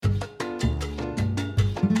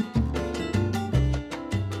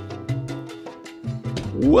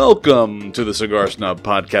Welcome to the Cigar Snob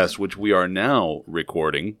Podcast, which we are now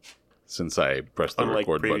recording, since I pressed the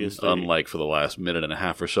record button, unlike for the last minute and a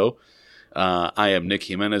half or so. I am Nick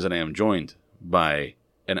Jimenez, and I am joined by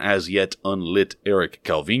an as-yet unlit Eric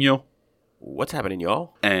Calvino. What's happening,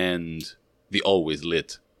 y'all? And the always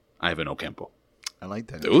lit Ivan Ocampo. I like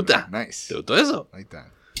that. Nice. Eso. I like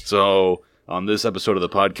that. So, on this episode of the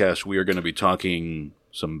podcast, we are going to be talking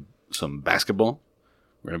some basketball.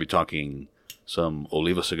 We're going to be talking some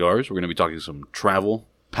Oliva cigars. We're going to be talking some travel,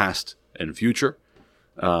 past and future.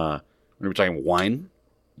 We're going to be talking wine.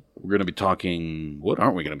 We're going to be talking... What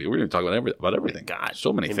aren't we going to be? We're going to talk about everything. God,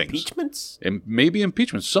 so many impeachments? And maybe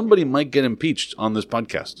impeachments. Somebody might get impeached on this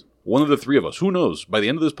podcast. One of the three of us. Who knows? By the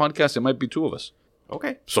end of this podcast, it might be two of us.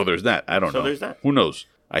 Okay. So there's that. I don't know. So there's that. Who knows?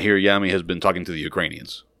 I hear Yami has been talking to the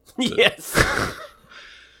Ukrainians. Yes.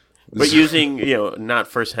 But using, not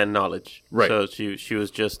first-hand knowledge. Right. So she was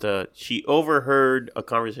just, she overheard a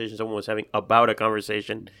conversation someone was having about a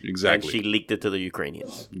conversation. Exactly. And she leaked it to the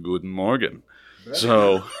Ukrainians. Guten Morgen.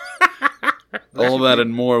 So, all that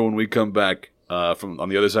and more when we come back from on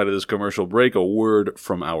the other side of this commercial break. A word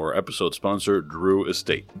from our episode sponsor, Drew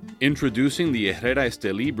Estate. Introducing the Herrera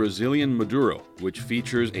Esteli Brazilian Maduro, which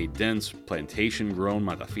features a dense plantation-grown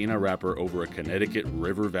Matafina wrapper over a Connecticut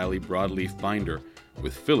River Valley broadleaf binder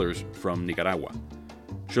with fillers from Nicaragua.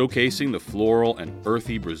 Showcasing the floral and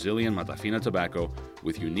earthy Brazilian Matafina tobacco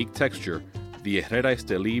with unique texture, the Herrera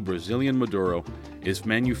Esteli Brazilian Maduro is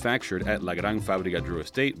manufactured at La Gran Fábrica Drew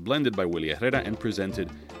Estate, blended by Willie Herrera, and presented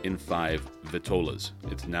in 5 vitolas.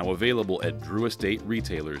 It's now available at Drew Estate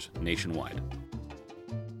retailers nationwide.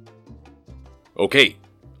 Okay,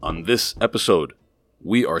 on this episode,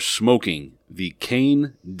 we are smoking the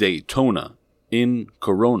Cane Daytona in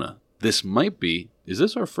Corona. This might be... Is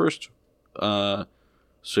this our first cigar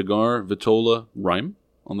vitola rhyme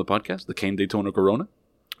on the podcast? The Cane Daytona Corona?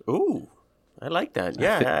 Ooh, I like that.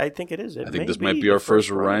 Yeah, I think it is. I think this might be our first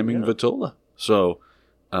rhyming vitola. So...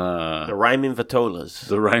 the Rhyming Vitolas.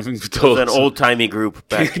 The Rhyming Vitolas. It was an old-timey group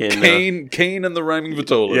back in... Cane and the Rhyming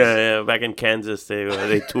Vitolas. Yeah, back in Kansas,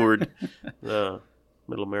 they toured Middle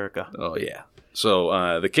America. Oh, yeah.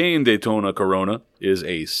 So, the Cane Daytona Corona is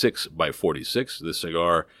a 6x46. This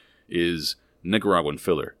cigar is Nicaraguan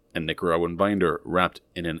filler and Nicaraguan binder wrapped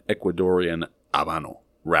in an Ecuadorian Habano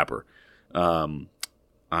wrapper.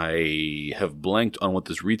 I have blanked on what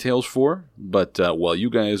this retails for, but while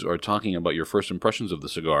you guys are talking about your first impressions of the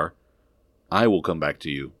cigar, I will come back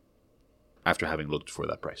to you after having looked for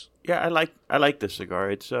that price. Yeah, I like this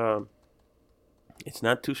cigar. It's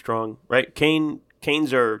not too strong, right?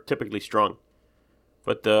 Canes are typically strong,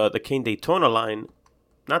 but the Cane Daytona line,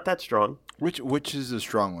 not that strong. Which is the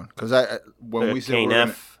strong one? Because when we say Cane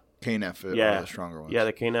F, Cane F, are the stronger ones. Yeah,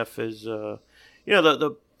 the Cane F is the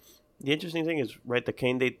interesting thing is, right, the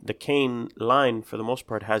cane line, for the most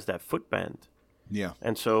part, has that footband. Yeah.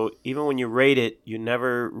 And so even when you rate it, you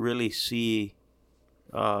never really see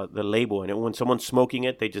the label. And when someone's smoking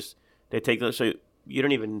it, they take it, so you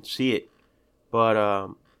don't even see it. But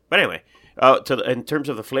anyway, in terms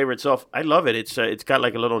of the flavor itself, I love it. It's got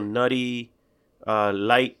like a little nutty,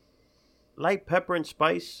 light pepper and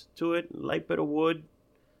spice to it, light bit of wood.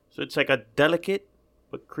 So it's like a delicate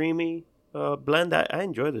but creamy blend. I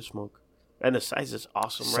enjoy the smoke, and the size is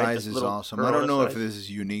awesome. Size is awesome. I don't know if this is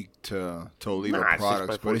unique to Oliva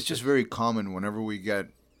products, but it's just very common. Whenever we get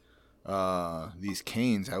these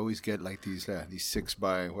canes, I always get like these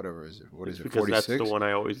 6x whatever is it? What is it? Because 46? that's the one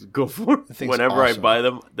I always go for. Whenever I buy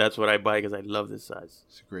them, that's what I buy because I love this size.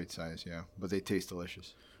 It's a great size, yeah, but they taste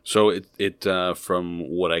delicious. So it from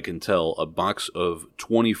what I can tell, a box of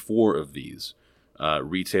 24 of these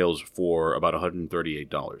retails for about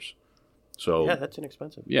 $138. So yeah, that's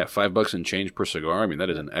inexpensive. Yeah, $5 and change per cigar. I mean, that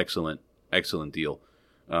is an excellent deal.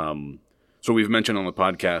 So we've mentioned on the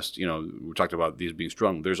podcast, we talked about these being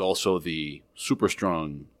strong. There's also the super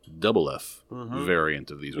strong double F variant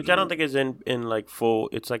of these, which I don't think is in like full.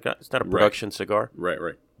 It's like it's not a production cigar. Right.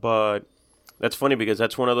 But that's funny because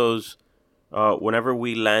that's one of those. Whenever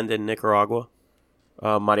we land in Nicaragua,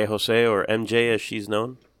 Maria Jose, or MJ as she's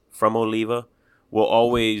known, from Oliva, will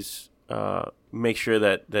always make sure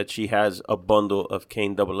that she has a bundle of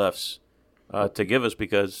Cane double Fs to give us,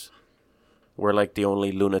 because we're like the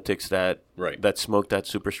only lunatics that smoke that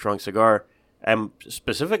super strong cigar. And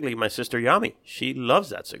specifically my sister Yami, she loves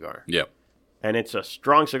that cigar. Yeah. And it's a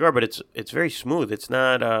strong cigar, but it's very smooth. It's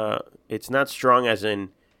not strong as in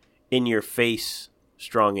your face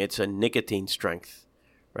strong. It's a nicotine strength,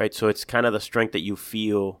 right? So it's kind of the strength that you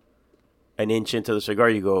feel an inch into the cigar.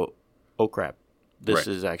 You go, oh crap, this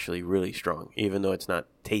is actually really strong, even though it's not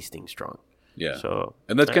tasting strong. Yeah. So,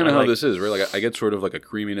 and that's kind of how this is, right? Like I get sort of like a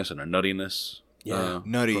creaminess and a nuttiness. Yeah.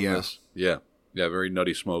 Nutty, yeah. This. Yeah. Yeah, very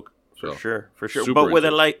nutty smoke. So. For sure. But with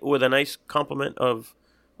a nice complement of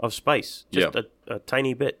spice. Just a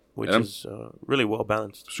tiny bit, which is really well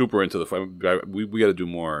balanced. Super into the we got to do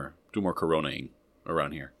more Coronaing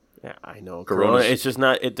around here. Yeah, I know. Corona, it's just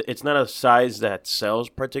not it's not a size that sells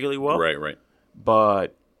particularly well. Right.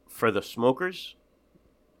 But for the smokers,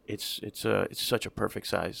 it's such a perfect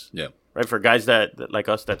size. Yeah. Right, for guys that like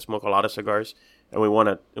us that smoke a lot of cigars and we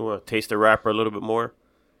want to taste the wrapper a little bit more.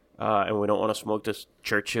 And we don't want to smoke this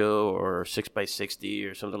Churchill or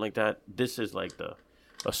 6x60 or something like that. This is like a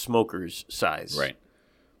smoker's size. Right.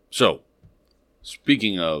 So,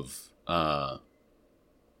 speaking of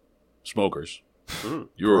smokers,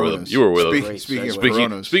 you were with them. You were with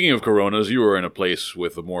them. Speaking of Coronas, you were in a place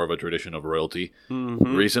with more of a tradition of royalty.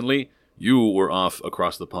 Mm-hmm. Recently, you were off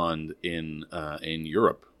across the pond in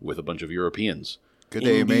Europe with a bunch of Europeans. Good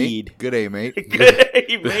day, mate. Good day, mate. Good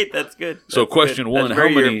day, mate. That's good. So, question one: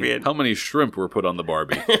 how many shrimp were put on the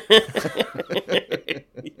Barbie?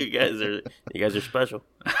 You guys are special.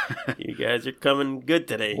 You guys are coming good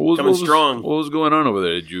today. Coming strong. What was going on over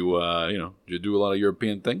there? Did you did you do a lot of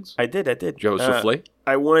European things? I did. Did you have a souffle?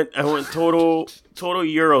 I went total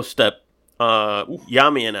Euro step.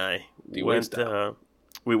 Yami and I we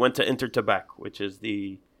went to Intertabac, which is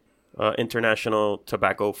the International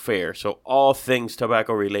Tobacco Fair. So all things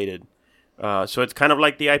tobacco related. So it's kind of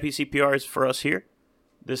like the IPCPRs for us here.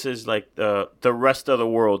 This is like the rest of the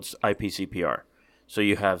world's IPCPR. So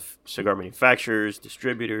you have cigar manufacturers,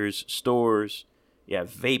 distributors, stores. You have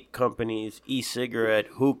vape companies, e-cigarette,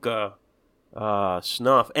 hookah,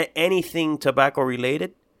 snuff. Anything tobacco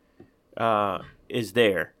related is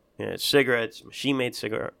there. Cigarettes, machine-made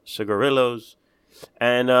cigarillos.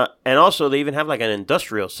 And also they even have like an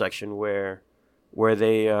industrial section where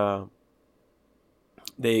they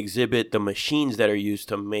exhibit the machines that are used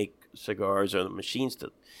to make cigars or the machines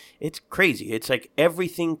to. It's crazy. It's like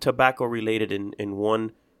everything tobacco related in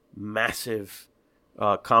one massive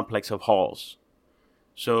complex of halls.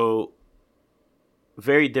 So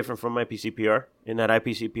very different from IPCPR in that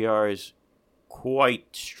IPCPR is quite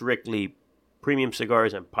strictly premium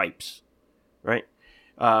cigars and pipes, right?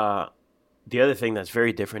 The other thing that's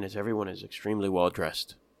very different is everyone is extremely well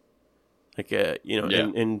dressed, like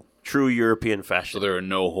in true European fashion. So there are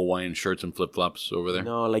no Hawaiian shirts and flip flops over there.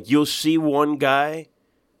 No, like you'll see one guy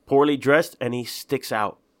poorly dressed and he sticks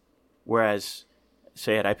out, whereas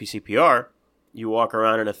say at IPCPR you walk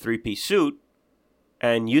around in a 3-piece suit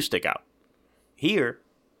and you stick out. Here,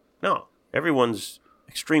 no, everyone's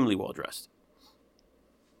extremely well dressed.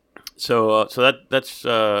 So that's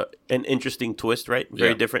an interesting twist, right?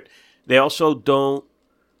 Very different. They also don't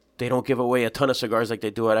give away a ton of cigars like they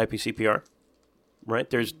do at IPCPR, right?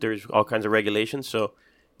 There's all kinds of regulations. So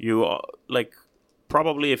you like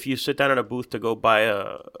probably if you sit down at a booth to go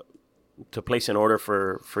to place an order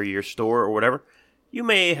for your store or whatever, you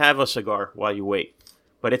may have a cigar while you wait,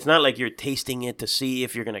 but it's not like you're tasting it to see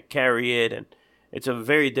if you're going to carry it, and it's a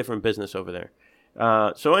very different business over there.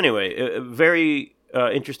 So anyway, a very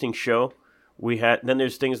interesting show. Then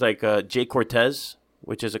there's things like J. Cortez,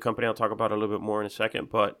 which is a company I'll talk about a little bit more in a second.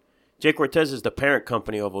 But J. Cortez is the parent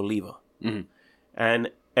company of Oliva. Mm-hmm. And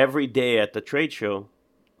every day at the trade show,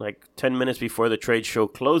 like 10 minutes before the trade show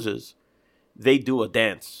closes, they do a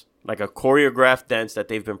dance, like a choreographed dance that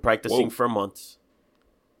they've been practicing for months.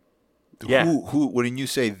 Yeah. Who? When you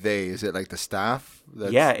say they, is it like the staff?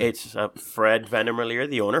 It's Fred Vandermeer,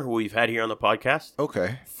 the owner, who we've had here on the podcast.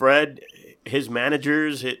 Okay. Fred, his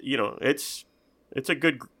managers, it's a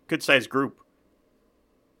good sized group.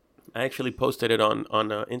 I actually posted it on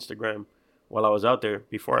Instagram while I was out there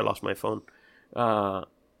before I lost my phone. I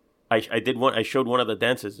showed one of the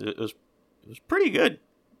dances. It was pretty good,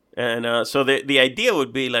 and so the idea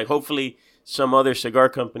would be like hopefully some other cigar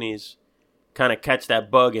companies kind of catch that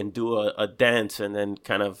bug and do a dance, and then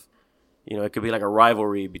kind of it could be like a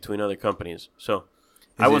rivalry between other companies. So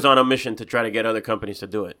I was on a mission to try to get other companies to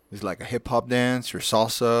do it. Is it like a hip hop dance or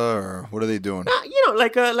salsa, or what are they doing?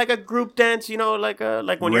 Like a group dance. Like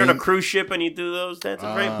when you're on a cruise ship and you do those dances,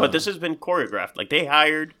 right? But this has been choreographed. Like they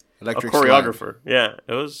hired Electric a choreographer. Slide. Yeah,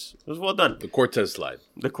 it was well done. The Cortez slide.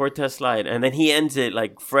 The Cortez slide, and then he ends it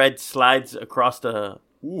like Fred slides across the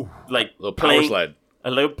little power slide. A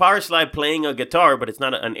little power slide playing a guitar, but it's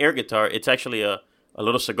not an air guitar. It's actually a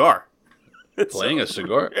little cigar. Playing a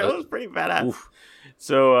cigar? It was pretty badass. Oof.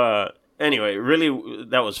 So anyway, really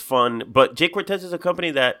that was fun. But J. Cortez is a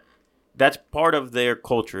company that's part of their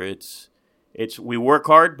culture. It's we work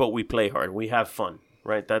hard, but we play hard. We have fun,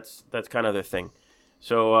 right? That's kind of their thing.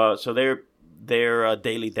 So their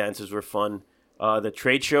daily dances were fun. The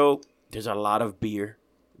trade show, there's a lot of beer.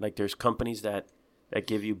 Like there's companies that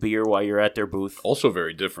give you beer while you're at their booth. Also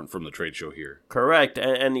very different from the trade show here. Correct.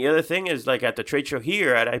 And the other thing is, like, at the trade show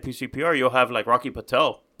here at IPCPR, you'll have, like, Rocky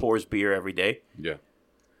Patel pours beer every day. Yeah.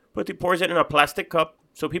 But he pours it in a plastic cup.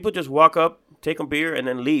 So people just walk up, take a beer, and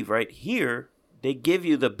then leave, right? Here, they give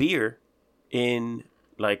you the beer in,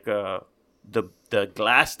 like, the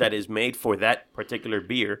glass that is made for that particular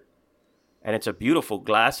beer. And it's a beautiful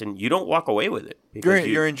glass, and you don't walk away with it.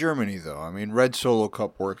 You're in Germany, though. I mean, Red Solo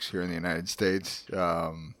Cup works here in the United States.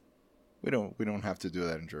 We don't have to do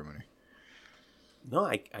that in Germany. No,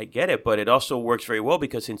 I get it, but it also works very well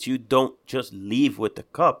because since you don't just leave with the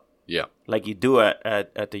cup, yeah, like you do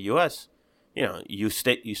at the U.S., you know, you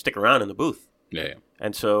stick around in the booth. Yeah.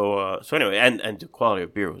 And so anyway, and the quality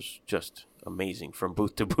of beer was just amazing from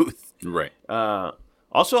booth to booth. Right.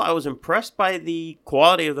 Also, I was impressed by the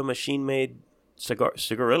quality of the machine-made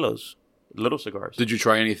cigarillos, little cigars. Did you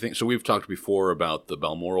try anything? So we've talked before about the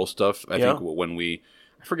Balmoral stuff. I think when I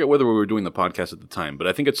forget whether we were doing the podcast at the time, but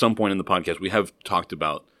I think at some point in the podcast we have talked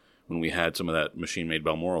about when we had some of that machine-made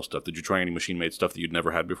Balmoral stuff. Did you try any machine-made stuff that you'd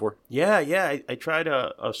never had before? Yeah. I tried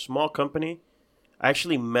a small company. I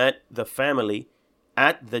actually met the family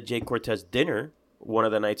at the Jay Cortez dinner one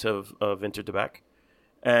of the nights of Intertabac.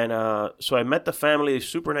 And so I met the family,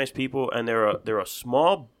 super nice people, and they're a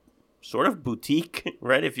small sort of boutique,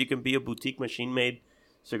 right? If you can be a boutique machine-made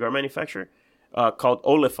cigar manufacturer, called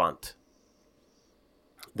Oliphant.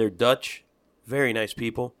 They're Dutch, very nice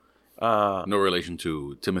people. No relation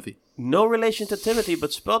to Timothy? No relation to Timothy,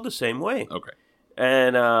 but spelled the same way. Okay.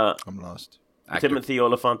 And I'm lost. Actor. Timothy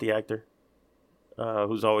Oliphant, the actor,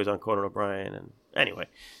 who's always on Conan O'Brien. And anyway,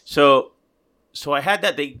 so I had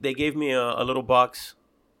that. They gave me a little box.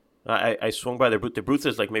 I swung by their booth. Their booth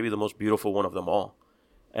is like maybe the most beautiful one of them all,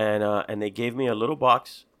 and they gave me a little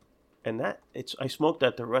box, and I smoked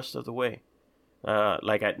that the rest of the way.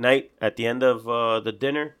 Like at night, at the end of the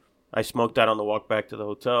dinner, I smoked that on the walk back to the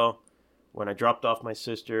hotel. When I dropped off my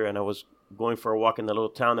sister and I was going for a walk in the little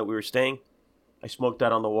town that we were staying, I smoked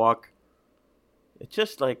that on the walk. It's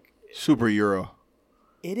just like super Euro.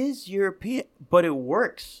 It is European, but it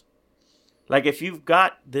works. Like if you've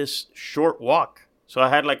got this short walk. So I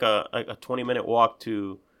had like a 20-minute walk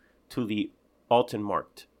to the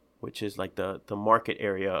Altenmarkt, which is like the market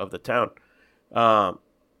area of the town. You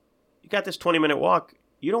got this 20-minute walk.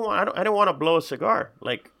 I don't want to blow a cigar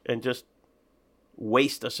and just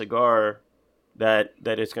waste a cigar that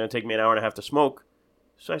it's going to take me an hour and a half to smoke.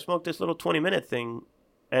 So I smoked this little 20-minute thing,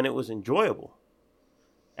 and it was enjoyable.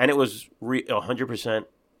 And it was 100%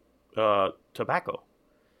 tobacco.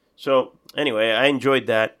 So anyway, I enjoyed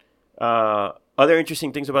that. Other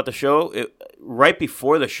interesting things about the show, right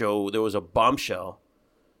before the show, there was a bombshell,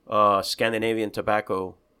 Scandinavian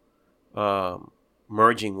Tobacco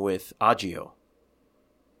merging with Agio.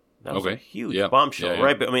 That was a huge bombshell,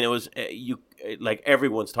 right? But I mean, it was like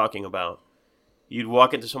everyone's talking about. You'd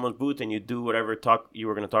walk into someone's booth and you'd do whatever you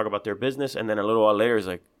were going to talk about their business, and then a little while later, it's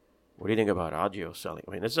like, what do you think about Agio selling?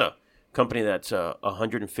 I mean, it's a company that's a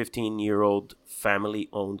 115-year-old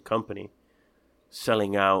family-owned company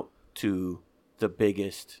selling out to the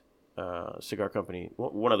biggest cigar company,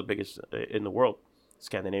 one of the biggest in the world,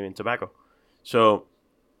 Scandinavian Tobacco. So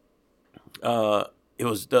it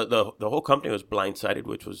was the whole company was blindsided,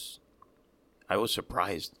 which was, I was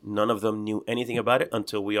surprised. None of them knew anything about it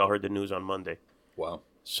until we all heard the news on Monday. Wow.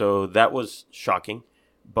 So that was shocking.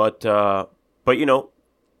 But you know,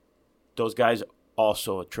 those guys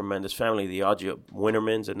also a tremendous family, the Agio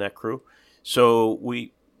Wintermans and that crew. So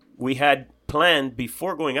we had planned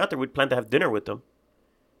before going out there, we'd planned to have dinner with them.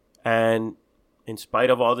 And in spite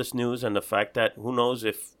of all this news and the fact that who knows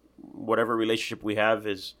if whatever relationship we have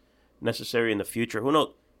is necessary in the future, who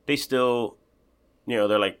knows, they still, you know,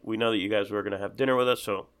 they're like, we know that you guys were going to have dinner with us.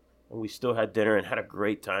 So we still had dinner and had a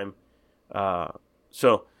great time.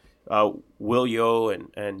 Will Yo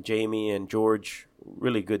and Jamie and George,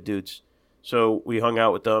 really good dudes. So we hung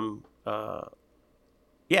out with them. So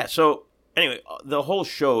anyway, the whole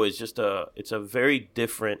show is just it's a very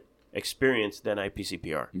different experience than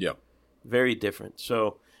IPCPR. Yeah. Very different.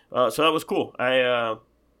 So that was cool. And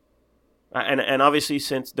obviously,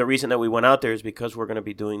 since the reason that we went out there is because we're going to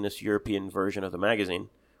be doing this European version of the magazine,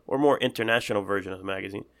 or more international version of the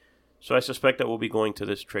magazine. So I suspect that we'll be going to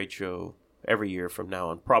this trade show every year from now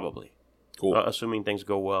on, probably. Cool. Assuming things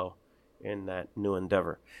go well in that new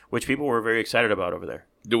endeavor, which people were very excited about over there.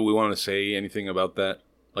 Do we want to say anything about that?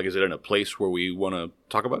 Like, is it in a place where we want to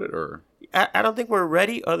talk about it, or? I don't think we're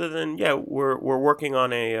ready. Other than we're working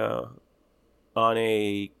on a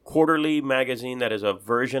quarterly magazine that is a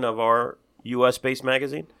version of our U.S.-based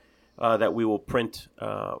magazine that we will print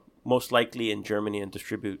most likely in Germany and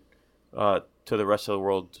distribute to the rest of the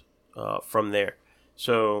world from there.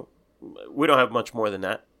 So we don't have much more than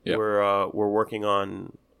that. Yeah. We're working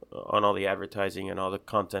on all the advertising and all the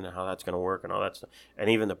content and how that's going to work and all that stuff, and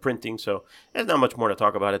even the printing. So there's not much more to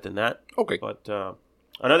talk about it than that. Okay. But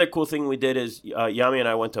another cool thing we did is Yami and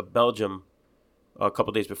I went to Belgium a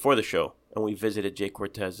couple days before the show, and we visited Jay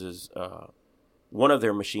Cortez's one of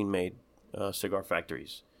their machine-made cigar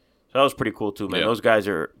factories. So that was pretty cool too, man. Yeah. Those guys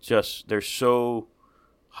are they're so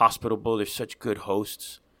hospitable. They're such good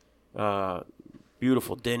hosts.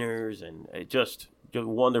 Beautiful dinners and just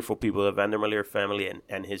wonderful people. The Vandermeer family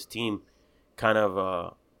and his team kind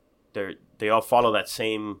of they all follow that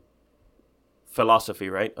same philosophy,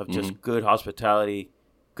 right? Of just good hospitality,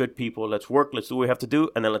 good people. Let's work. Let's do what we have to do,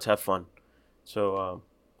 and then let's have fun. So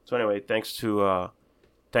anyway, thanks to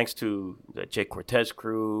the Jay Cortez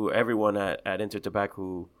crew, everyone at Intertabac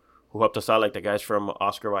who helped us out, like the guys from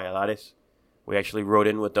Oscar Valladares. We actually rode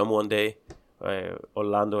in with them one day,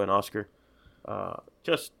 Orlando and Oscar.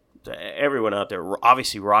 Just everyone out there.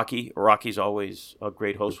 Obviously, Rocky. Rocky's always a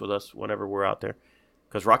great host with us whenever we're out there,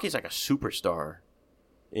 because Rocky's like a superstar.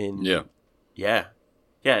 Yeah.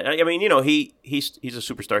 I mean, he's a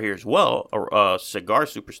superstar here as well, a cigar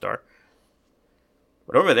superstar.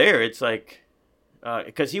 But over there, it's like,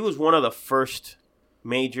 because he was one of the first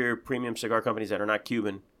major premium cigar companies that are not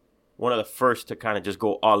Cuban. One of the first to kind of just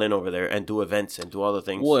go all in over there and do events and do all the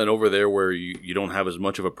things. Well, and over there where you don't have as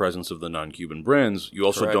much of a presence of the non-Cuban brands, you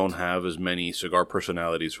also don't have as many cigar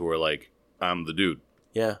personalities who are like, I'm the dude.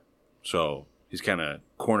 Yeah. So he's kind of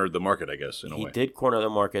cornered the market, I guess, in a way. He did corner the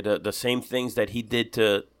market. The same things that he did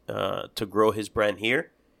to grow his brand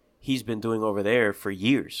here, he's been doing over there for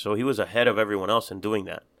years. So he was ahead of everyone else in doing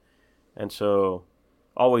that. And so...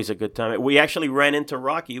 always a good time. We actually ran into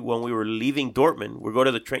Rocky when we were leaving Dortmund. We go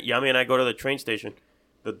to the train. Yami and I go to the train station.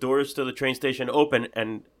 The doors to the train station open,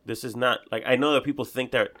 and this is not like, I know that people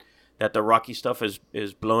think that the Rocky stuff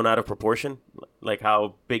is blown out of proportion, like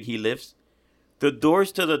how big he lives. The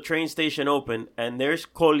doors to the train station open, and there's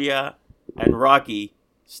Kolya and Rocky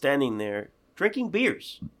standing there drinking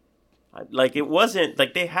beers. Like, it wasn't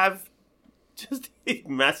like they have just these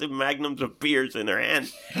massive magnums of beers in their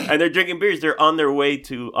hands, and they're drinking beers. They're on their way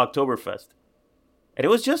to Oktoberfest, and it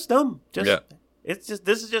was just them. This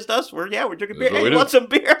is just us. We're drinking beer. Hey, you want some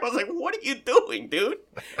beer? I was like, what are you doing, dude?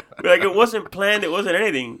 Like, it wasn't planned. It wasn't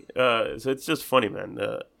anything. So it's just funny, man.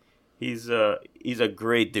 He's a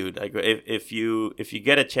great dude. Like, if you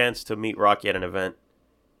get a chance to meet Rocky at an event,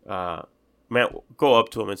 man, go up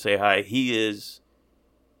to him and say hi. He's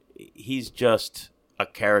just a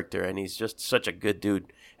character, and he's just such a good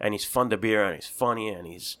dude, and he's fun to be around, he's funny, and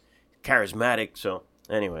he's charismatic. So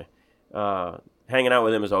anyway, hanging out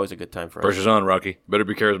with him is always a good time for us. Pressure's on, Rocky. Better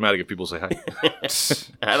be charismatic if people say hi.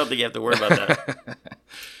 I don't think you have to worry about that.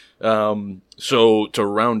 So to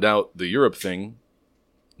round out the Europe thing,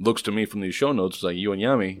 looks to me from these show notes like you and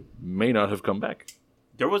Yami may not have come back.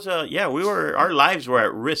 There was our lives were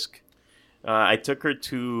at risk. I took her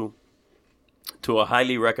to a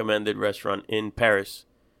highly recommended restaurant in Paris,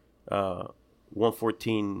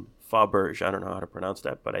 114 Faubourg. I don't know how to pronounce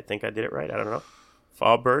that, but I think I did it right. I don't know.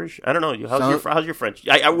 Faubourg? I don't know. How's your French?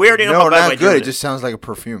 We already know how bad my good. It just sounds like a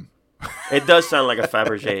perfume. It does sound like a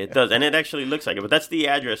Fabergé. It does, and it actually looks like it. But that's the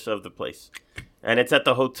address of the place, and it's at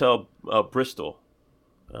the Hotel Bristol,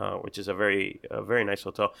 which is a very nice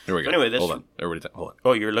hotel. Here we go. Anyway, hold on. Everybody, hold on.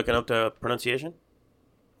 Oh, you're looking up the pronunciation?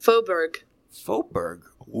 Faubourg. Faubourg.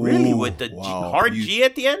 Really? With the hard G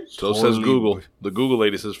at the end? So says Google. The Google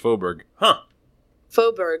lady says Faubourg. Huh.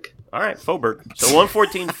 Faubourg. All right, Faubourg. So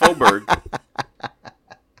 114 Faubourg.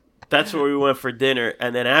 That's where we went for dinner.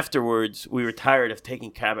 And then afterwards, we were tired of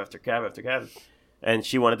taking cab after cab after cab. And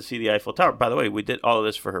she wanted to see the Eiffel Tower. By the way, we did all of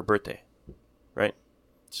this for her birthday. Right?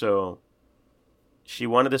 So she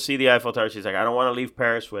wanted to see the Eiffel Tower. She's like, I don't want to leave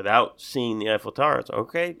Paris without seeing the Eiffel Tower. It's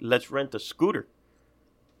okay, let's rent a scooter.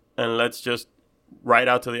 And let's just ride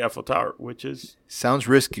out to the Eiffel Tower, which is... sounds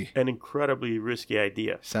risky. An incredibly risky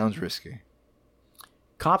idea. Sounds risky.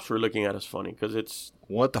 Cops were looking at us funny because it's...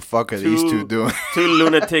 what the fuck are these two doing? Two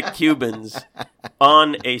lunatic Cubans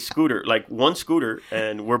on a scooter. Like, one scooter,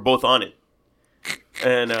 and we're both on it.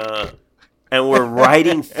 And we're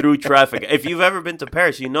riding through traffic. If you've ever been to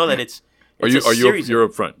Paris, you know that it's you're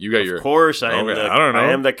up front. You got your... Of course, I don't know.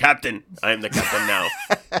 I am the captain. I am the captain now.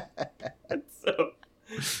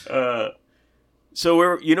 So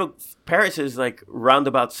we're, Paris is like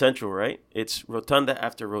roundabout central, right? It's rotunda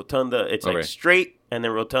after rotunda. It's like straight and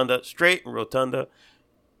then rotunda, straight and rotunda.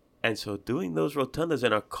 And so doing those rotundas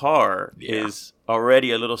in a car is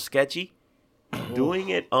already a little sketchy. doing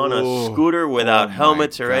it on a scooter without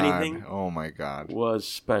helmets or anything. Oh my God. Was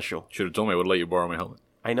special. Should have told me I would let you borrow my helmet.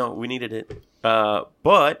 I know, we needed it.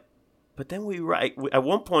 But then at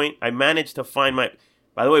one point, I managed to find my...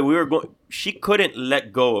 By the way, she couldn't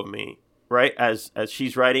let go of me, right? As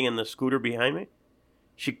she's riding in the scooter behind me.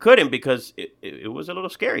 She couldn't because it was a little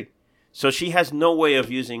scary. So she has no way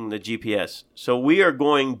of using the GPS. So we are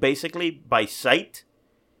going basically by sight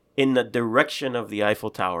in the direction of the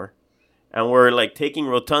Eiffel Tower. And we're like taking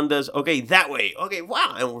rotundas. Okay, that way. Okay,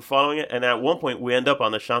 wow. And we're following it. And at one point, we end up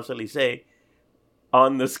on the Champs-Élysées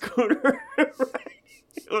on the scooter. Right?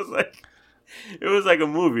 It was like a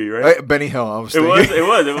movie, right? Benny Hill. I was It thinking.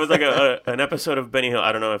 was like an episode of Benny Hill.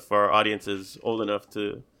 I don't know if our audience is old enough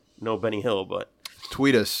to know Benny Hill, but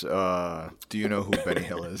Tweet us. Do you know who Benny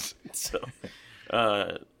Hill is? so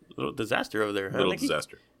little disaster over there. Huh, Little Nikki?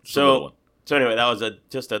 disaster. Just a little one. So anyway, that was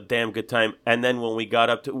just a damn good time. And then when we got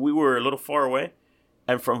up to, we were a little far away,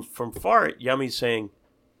 and from far, Yami's saying,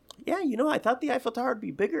 "Yeah, I thought the Eiffel Tower would be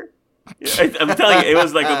bigger." I'm telling you, it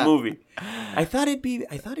was like a movie. I thought it'd be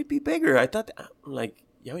bigger. I'm like,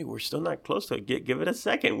 Yami, we're still not close to it. Give it a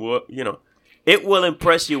second. Well, it will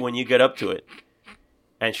impress you when you get up to it.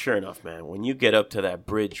 And sure enough, man, when you get up to that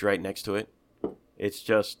bridge right next to it, it's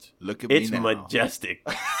just it's majestic.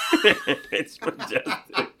 It's majestic.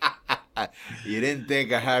 You didn't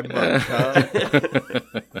think I had much, huh?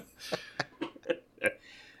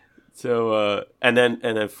 So, and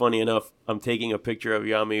then funny enough, I'm taking a picture of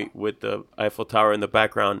Yami with the Eiffel Tower in the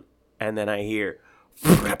background, and then I hear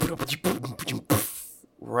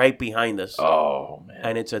right behind us. Oh, man.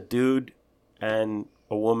 And it's a dude and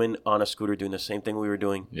a woman on a scooter doing the same thing we were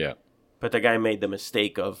doing. Yeah. But the guy made the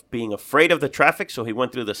mistake of being afraid of the traffic, so he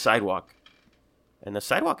went through the sidewalk. And the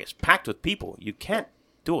sidewalk is packed with people. You can't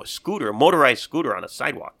do a motorized scooter on a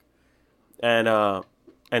sidewalk. And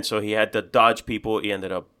so he had to dodge people. He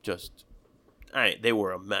ended up they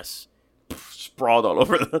were a mess. Sprawled all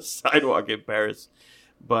over the sidewalk in Paris.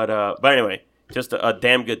 But anyway, just a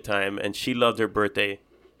damn good time. And she loved her birthday.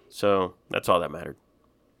 So that's all that mattered.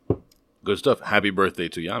 Good stuff. Happy birthday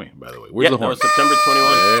to Yami, by the way. Where's the horn? That was September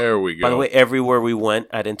 21. There we go. By the way, everywhere we went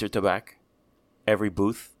at Intertabac, every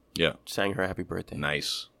booth sang her happy birthday.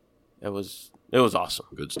 Nice. It was awesome.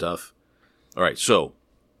 Good stuff. All right, so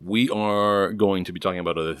we are going to be talking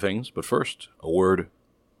about other things, but first, a word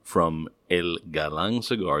from El Galán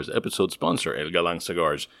Cigars. Episode sponsor, El Galán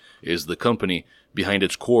Cigars, is the company behind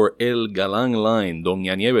its core El Galán line,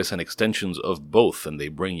 Doña Nieves and extensions of both, and they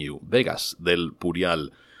bring you Vegas del Purial.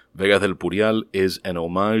 Vegas del Purial is an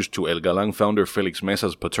homage to El Galán founder Felix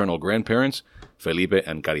Mesa's paternal grandparents, Felipe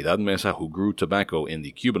and Caridad Mesa, who grew tobacco in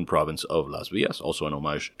the Cuban province of Las Villas, also an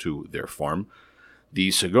homage to their farm.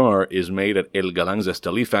 The cigar is made at El Galán's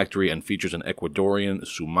Esteli factory and features an Ecuadorian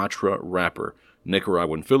Sumatra wrapper,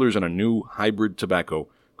 Nicaraguan fillers, and a new hybrid tobacco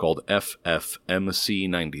called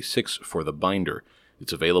FFMC96 for the binder.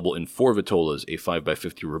 It's available in 4 vitolas, a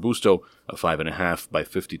 5x50 Robusto, a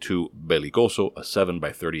 5.5x52 Belicoso, a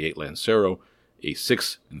 7x38 Lancero, a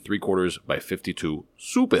 6 3/4x52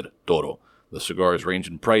 Super Toro. The cigars range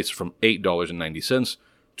in price from $8.90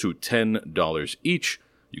 to $10 each.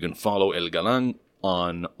 You can follow El Galán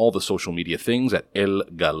on all the social media things at El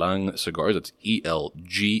Galán Cigars. That's ELGALAN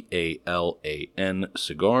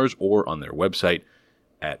Cigars, or on their website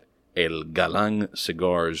at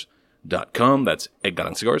elgalancigars.com. That's El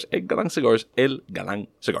Galán Cigars, El Galán Cigars, El Galán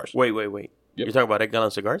Cigars. Wait. Yep. You're talking about El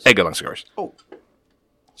Galán Cigars? El Galán Cigars. Oh.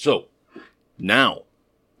 So, now,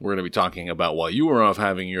 we're going to be talking about while you were off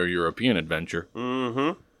having your European adventure,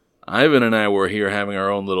 Ivan and I were here having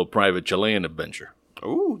our own little private Chilean adventure.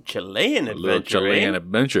 Ooh, Chilean adventure. A little Chilean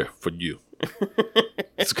adventure for you.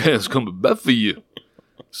 It's going to be bad for you.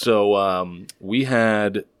 So, we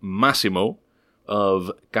had Massimo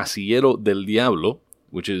of Casillero del Diablo,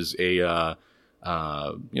 which is a,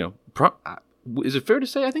 is it fair to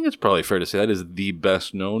say? I think it's probably fair to say that is the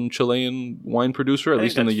best known Chilean wine producer, at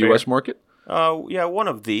least in the U.S. market. Yeah, one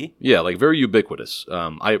of the. Yeah, like very ubiquitous.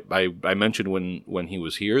 I mentioned when he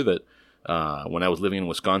was here that when I was living in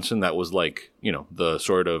Wisconsin, that was like, the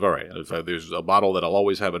sort of, all right, if there's a bottle that I'll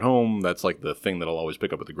always have at home, that's like the thing that I'll always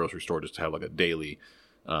pick up at the grocery store just to have like a daily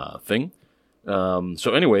thing.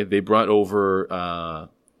 So anyway, they brought over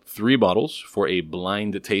 3 bottles for a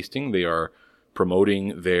blind tasting. They are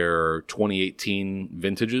promoting their 2018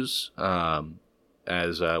 vintages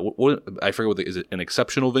as, I forget is it an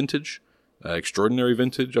exceptional vintage? Extraordinary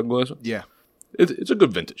vintage, Angles? Yeah. It's a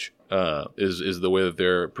good vintage, is the way that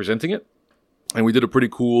they're presenting it. And we did a pretty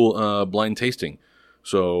cool blind tasting.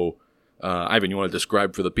 So, Ivan, you want to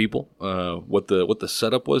describe for the people what the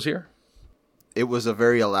setup was here? It was a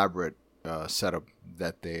very elaborate setup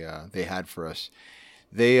that they had for us.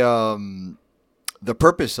 They the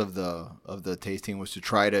purpose of the tasting was to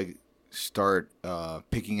try to start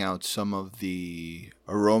picking out some of the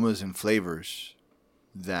aromas and flavors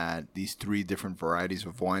that these 3 different varieties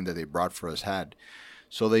of wine that they brought for us had.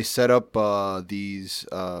 So they set up these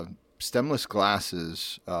stemless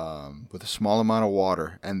glasses with a small amount of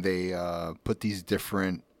water, and they put these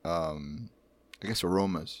different,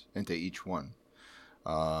 aromas into each one.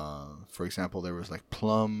 For example, there was like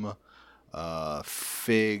plum,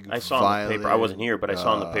 fig, I saw violet, on the paper. I wasn't here, but I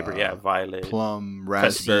saw on the paper. Yeah, violet, plum,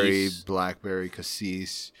 raspberry, cassis. blackberry,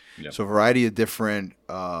 cassis. Yep. So a variety of different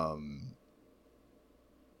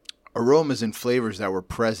aromas and flavors that were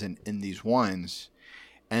present in these wines.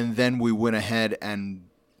 And then we went ahead and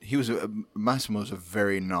Massimo's a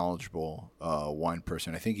very knowledgeable wine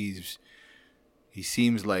person. I think he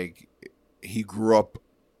seems like he grew up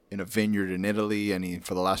in a vineyard in Italy, and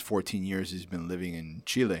for the last 14 years he's been living in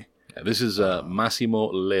Chile. Yeah, this is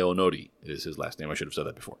Massimo Leonori is his last name. I should have said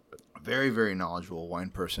that before. Very, very knowledgeable wine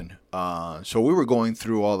person. So we were going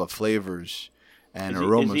through all the flavors and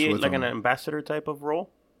aromas. Is he with like him. an ambassador type of role?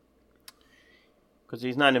 Because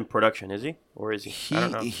he's not in production, is he? Or is he? I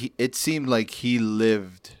don't know. It seemed like he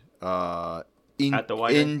lived At the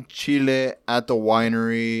winery? in Chile at the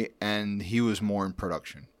winery, and he was more in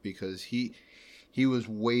production because he was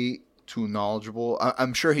way too knowledgeable.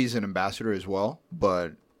 I'm sure he's an ambassador as well,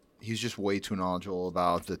 but he's just way too knowledgeable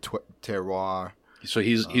about the terroir. So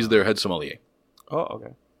he's their head sommelier. Oh,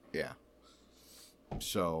 okay. Yeah.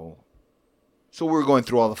 So we were going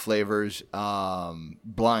through all the flavors,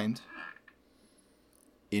 blind,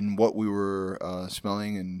 in what we were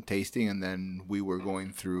smelling and tasting, and then we were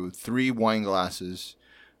going through 3 wine glasses,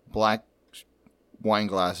 black wine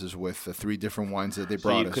glasses with the 3 different wines that they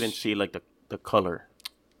brought us. So you couldn't see like the color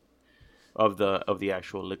of the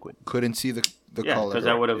actual liquid. Couldn't see the Yeah, color. because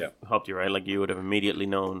that would have helped you, right? Like you would have immediately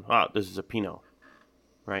known, this is a Pinot,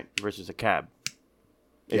 right, versus a Cab.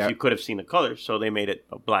 If you could have seen the color, so they made it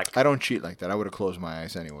a black. I don't cheat like that. I would have closed my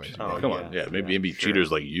eyes anyways. Oh, Come on, maybe sure. cheaters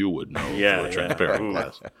like you would know. Yeah, for a transparent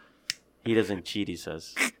glass. He doesn't cheat, he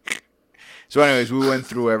says. So, anyways, we went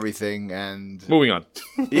through everything, and Moving on.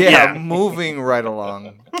 yeah, moving right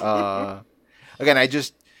along. Again,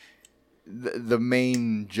 the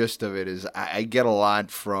main gist of it is I get a lot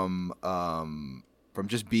from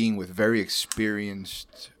just being with very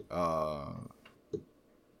experienced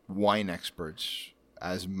wine experts,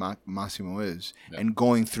 as Massimo is, and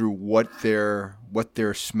going through what they're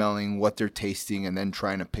smelling, what they're tasting, and then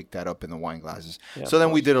trying to pick that up in the wine glasses. Yeah, so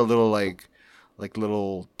then we did a little like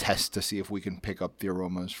little test to see if we can pick up the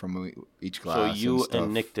aromas from each glass. So you and,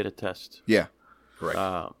 and Nick did a test. Yeah,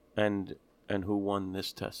 Correct. And who won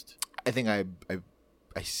this test? I think I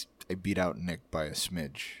beat out Nick by a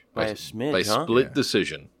smidge. By a smidge, By huh? split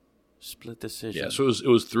decision. Split decision. Yeah, so it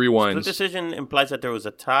was 3 wines. Split decision implies that there was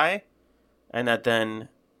a tie, and that then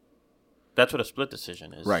that's what a split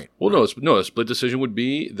decision is. Right. Well, no, a split decision would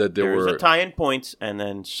be that there There's were a tie in points, and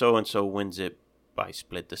then so and so wins it by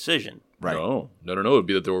split decision. Right. No, it would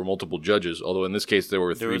be that there were multiple judges. Although in this case there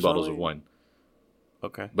were 3 was bottles of only- wine.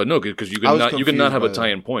 Okay. But no, because you I was can not have a confused by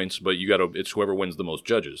tie in points, but it's whoever wins the most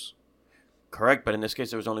judges. Correct, but in this case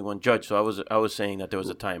there was only one judge, so I was saying that there was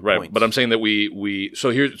a tie in Right, points. but I'm saying that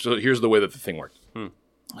here's the way that the thing worked.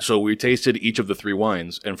 So we tasted each of the 3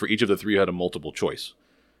 wines, and for each of the 3 you had a multiple choice,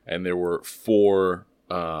 and there were 4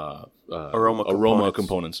 aroma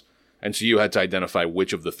components, and so you had to identify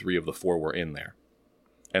which of the 3 of the 4 were in there.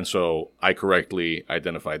 And so I correctly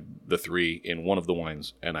identified the 3 in one of the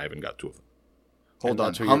wines, and I even got 2 of them. Hold on.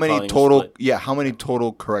 that's what How you're many calling a total? split. Yeah, how many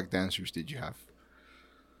total correct answers did you have?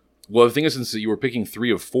 Well, the thing is, since you were picking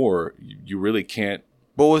 3 of 4, you really can't.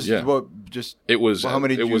 What was Yeah. just? It was Well, how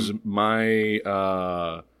many It did you- was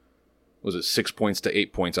my was it 6 points to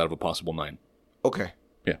 8 points out of a possible 9? Okay.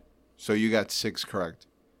 Yeah. So you got 6 correct,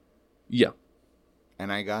 Yeah,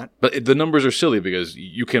 and I got. but the numbers are silly because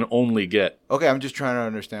you can only get. Okay, I'm just trying to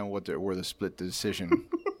understand where the split decision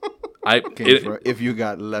I came from. If you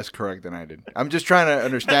got less correct than I did, I'm just trying to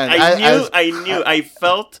understand. I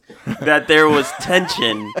felt that there was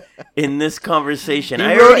tension in this conversation.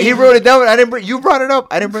 He wrote it down. You brought it up.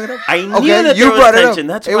 I didn't bring it up. I knew Okay, that you there was brought it up. tension.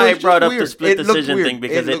 That's It why I was brought just up the weird. split It looked decision weird. thing,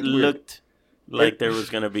 because it looked weird. looked like there was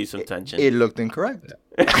going to be some tension. It looked incorrect.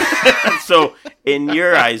 So, in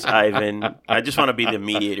your eyes, Ivan, I just want to be the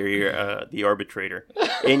mediator here, the arbitrator.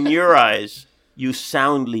 In your eyes, you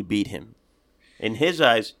soundly beat him. In his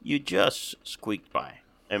eyes, you just squeaked by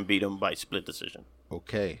and beat him by split decision.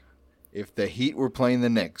 Okay, if the Heat were playing the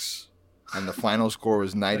Knicks, and the final score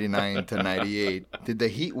was 99-98. Did the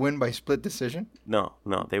Heat win by split decision? No,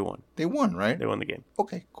 they won. They won, right? They won the game.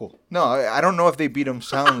 Okay, cool. No, I don't know if they beat them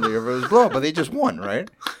soundly or if it was blowout, but they just won, right?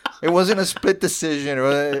 It wasn't a split decision.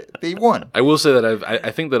 They won. I will say that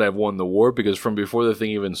I think that I've won the war because from before the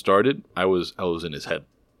thing even started, I was in his head.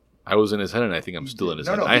 I was in his head, and I think I'm still in his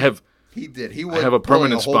head. He did. He was have a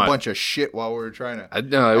permanent a whole spot. bunch of shit while we were trying to.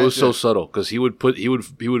 No, it was so subtle because he would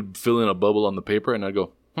fill in a bubble on the paper, and I'd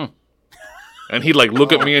go, and he'd like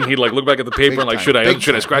look at me, and he'd like look back at the paper, Big and like, time,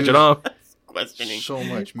 should I scratch it off? Questioning. So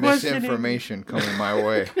much misinformation coming my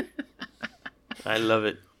way. I love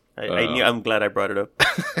it. I'm glad I brought it up.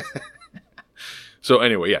 So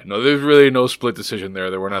anyway, yeah, no, there's really no split decision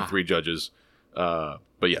there. There were not three judges, but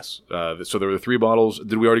yes. So there were 3 bottles.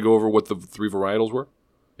 Did we already go over what the 3 varietals were?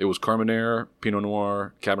 It was Carmenere, Pinot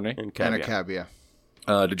Noir, Cabernet, And And a cab, yeah.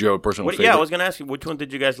 did you have a personal favorite? Yeah, I was going to ask you, which one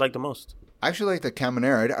did you guys like the most? I actually like the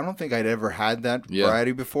Caminera. I don't think I'd ever had that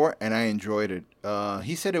variety before, and I enjoyed it.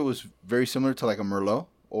 He said it was very similar to like a Merlot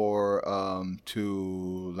or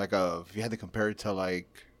to like if you had to compare it to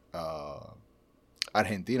like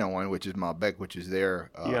Argentina wine, which is Malbec, which is their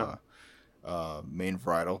main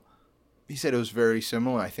varietal. He said it was very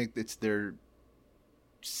similar. I think it's their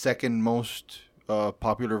second most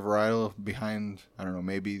popular varietal behind, I don't know,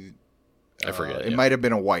 maybe... I forget. It might have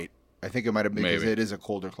been a white. I think it might have been because Maybe. it is a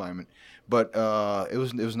colder climate. But it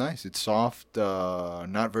was nice. It's soft,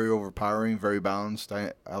 not very overpowering, very balanced.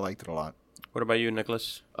 I liked it a lot. What about you,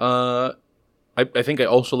 Nicholas? I think I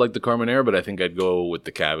also like the Carmenere, but I think I'd go with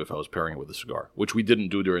the Cab if I was pairing it with a cigar, which we didn't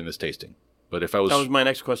do during this tasting. But if I was... That was my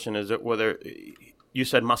next question, is it whether... You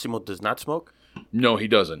said Massimo does not smoke? No, he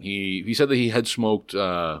doesn't. He said that he had smoked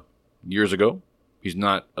years ago. He's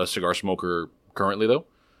not a cigar smoker currently, though.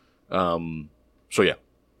 So, yeah.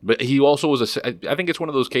 But he also was I think it's one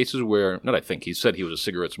of those cases where... Not I think. He said he was a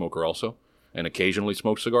cigarette smoker also and occasionally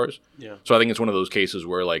smoked cigars. Yeah. So I think it's one of those cases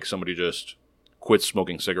where, like, somebody just quits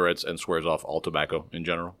smoking cigarettes and swears off all tobacco in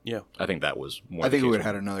general. Yeah. I think that was more I think the we would case.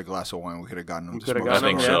 have had another glass of wine. We could have gotten him to could have smoke. I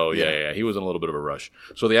gotten think him, so. Yeah. He was in a little bit of a rush.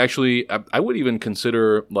 So they actually, I would even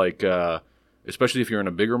consider like, especially if you're in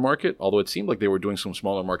a bigger market. Although it seemed like they were doing some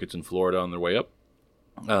smaller markets in Florida on their way up.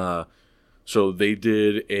 So they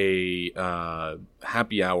did a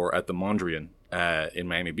happy hour at the Mondrian in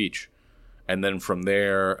Miami Beach, and then from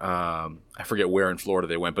there, I forget where in Florida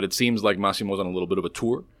they went, but it seems like Massimo's on a little bit of a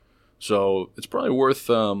tour. So it's probably worth.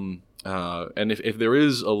 And if there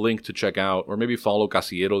is a link to check out, or maybe follow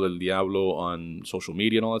Casillero del Diablo on social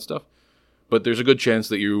media and all that stuff. But there's a good chance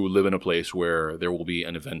that you live in a place where there will be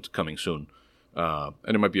an event coming soon. And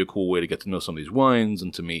it might be a cool way to get to know some of these wines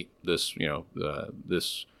and to meet this,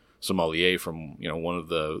 this sommelier from, one of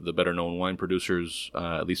the better known wine producers,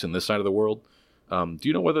 at least in this side of the world. Do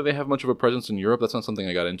you know whether they have much of a presence in Europe? That's not something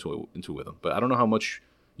I got into with them. But I don't know how much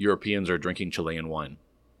Europeans are drinking Chilean wine.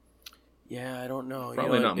 Yeah, I don't know.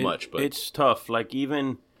 Probably not much, but... It's tough. Like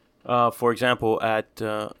even, for example, at,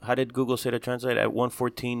 how did Google say to translate? At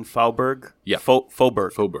 114 Faubourg? Yeah.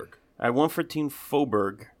 Faubourg. Faubourg. At 114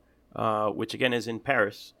 Faubourg, which again is in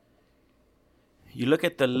Paris, you look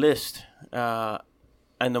at the list, and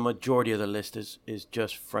the majority of the list is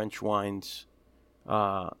just French wines.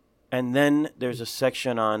 And then there's a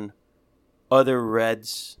section on other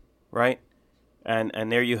reds, right? And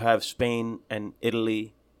there you have Spain and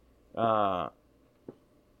Italy. And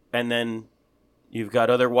then you've got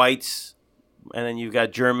other whites, and then you've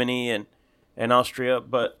got Germany and Austria,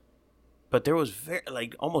 but there was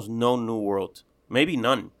almost no New World, maybe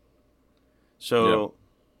none. So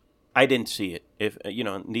I didn't see it. If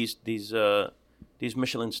these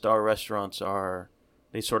Michelin star restaurants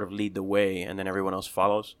they sort of lead the way, and then everyone else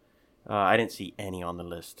follows. I didn't see any on the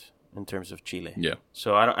list in terms of Chile. Yeah.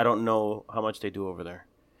 So I don't know how much they do over there.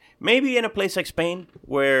 Maybe in a place like Spain,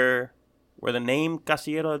 where the name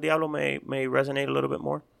Casillero del Diablo may resonate a little bit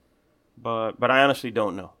more, but I honestly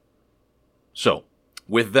don't know. So,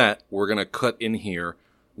 with that, we're gonna cut in here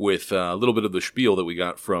with a little bit of the spiel that we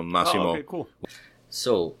got from Massimo. Oh, okay, cool.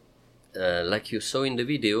 So, like you saw in the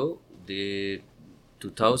video, the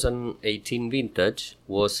 2018 vintage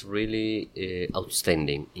was really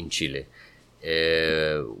outstanding in Chile.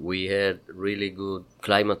 We had really good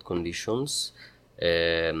climate conditions.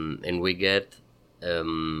 And we get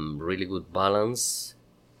really good balance,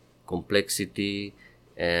 complexity,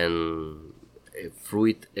 and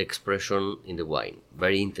fruit expression in the wine.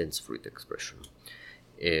 Very intense fruit expression.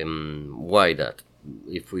 Why that?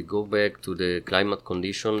 If we go back to the climate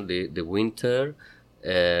condition, the winter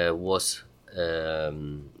was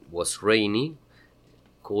rainy,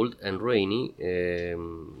 cold and rainy.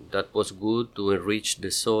 That was good to enrich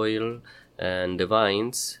the soil and the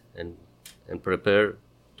vines and and prepare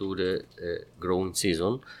to the growing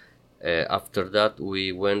season. After that,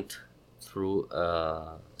 we went through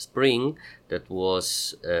spring that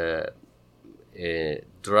was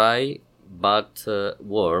dry but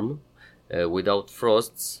warm, without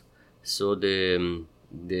frosts. So the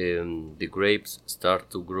grapes start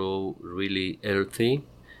to grow really healthy,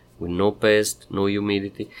 with no pest, no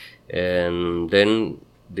humidity, and then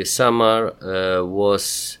the summer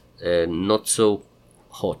was not so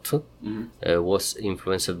hot. Was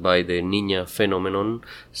influenced by the Niña phenomenon,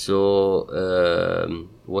 so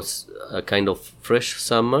was a kind of fresh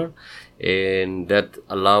summer, and that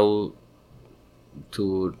allowed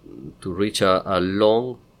to reach a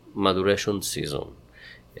long maturation season.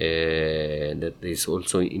 That is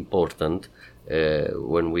also important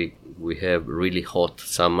when we have really hot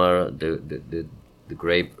summer. The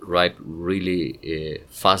grape ripe really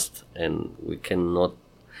fast, and we cannot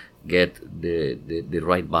get the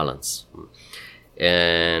right balance.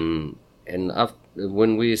 And after,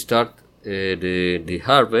 when we start the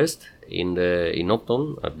harvest in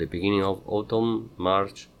autumn, at the beginning of autumn,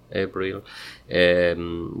 March, April,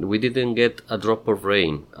 we didn't get a drop of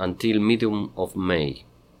rain until medium of May,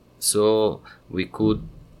 so we could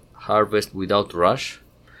harvest without rush,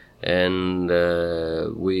 and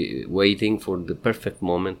we waiting for the perfect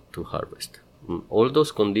moment to harvest. All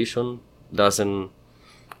those conditions doesn't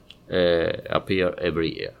appear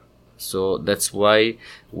every year, so that's why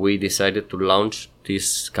we decided to launch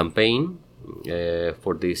this campaign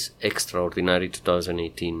for this extraordinary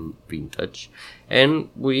 2018 vintage. And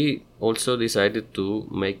we also decided to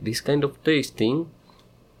make this kind of tasting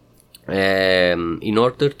in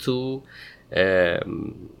order to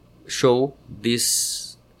show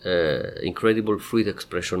this incredible fruit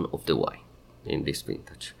expression of the wine in this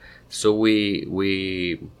vintage. So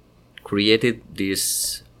we created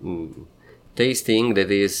this tasting that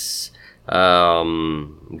is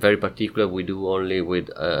very particular. We do only with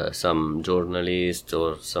some journalists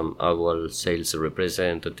or some our sales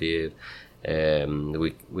representative.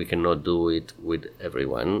 We cannot do it with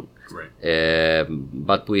everyone. Right.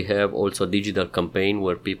 But we have also a digital campaign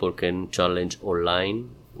where people can challenge online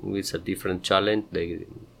with a different challenge. They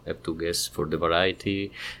have to guess for the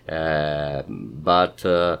variety, but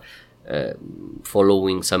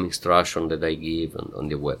following some instruction that I give on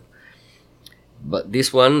the web. But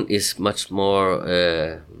this one is much more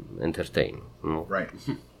entertaining. Right.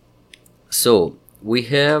 So we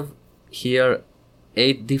have here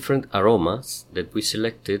 8 different aromas that we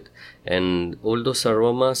selected, and all those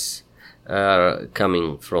aromas are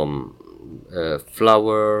coming from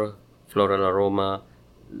flower, floral aroma,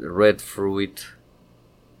 red fruit,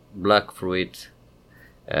 black fruit,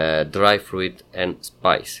 dry fruit, and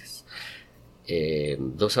spices.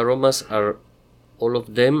 Those aromas are all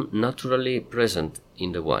of them naturally present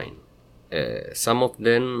in the wine. Some of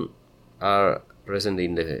them are present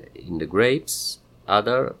in the grapes,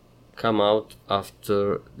 other come out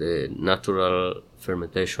after the natural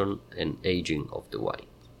fermentation and aging of the wine.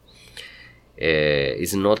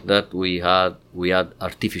 It's not that we add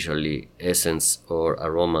artificially essence or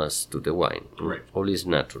aromas to the wine. Right. All is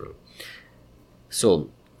natural. So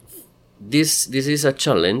this is a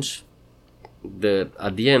challenge that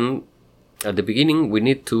at the beginning we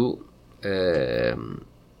need to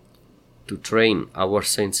train our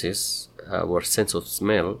senses, our sense of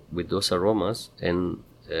smell with those aromas, and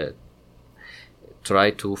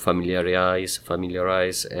try to familiarize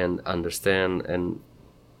and understand and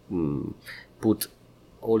put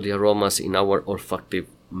all the aromas in our olfactive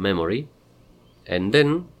memory. And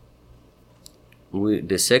then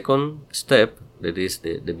the second step, that is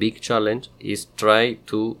the big challenge, is try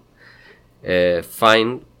to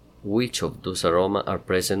find which of those aromas are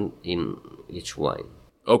present in each wine.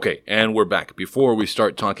 Okay, and we're back. Before we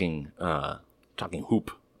start talking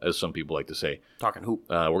hoop, as some people like to say. Talking hoop.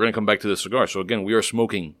 We're going to come back to the cigar. So again, we are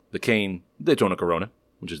smoking the Cane Daytona Corona,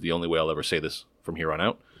 which is the only way I'll ever say this from here on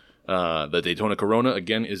out. The Daytona Corona,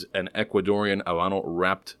 again, is an Ecuadorian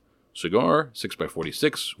Habano-wrapped cigar,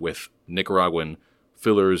 6x46, with Nicaraguan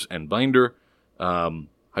fillers and binder. How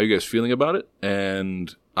are you guys feeling about it?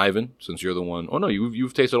 And Ivan, since you're the one... Oh, no,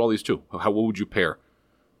 you've tasted all these too. What would you pair?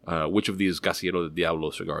 Which of these Casillero del Diablo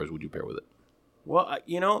cigars would you pair with it? Well,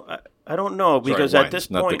 I don't know, because wines, at this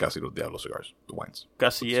not point... the Casillero del Diablo cigars, the wines.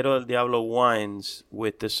 Casillero del Diablo wines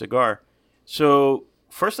with the cigar. So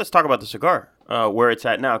first let's talk about the cigar, where it's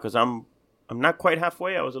at now, because I'm not quite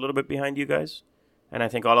halfway. I was a little bit behind you guys, and I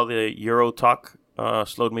think all of the Euro talk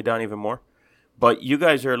slowed me down even more. But you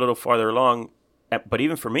guys are a little farther along, but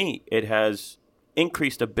even for me, it has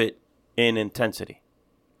increased a bit in intensity.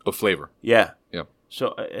 Of flavor. Yeah. Yeah.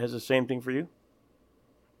 So it has the same thing for you?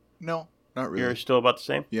 No. Not really. You're still about the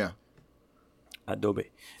same? Yeah.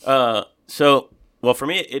 Adobe. Well, for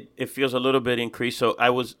me, it feels a little bit increased. So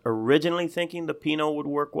I was originally thinking the Pinot would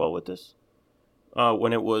work well with this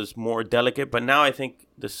when it was more delicate. But now I think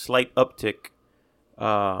the slight uptick,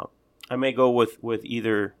 I may go with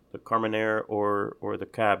either the Carmenere or the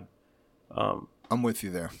Cab. I'm with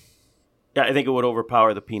you there. Yeah, I think it would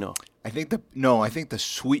overpower the Pinot. I think the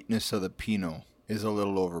sweetness of the Pinot is a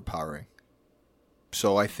little overpowering.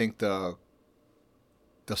 So I think the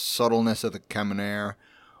subtleness of the Carmenere,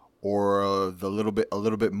 or a little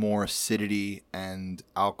bit more acidity and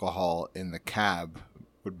alcohol in the Cab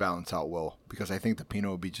would balance out well, because I think the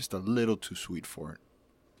Pinot would be just a little too sweet for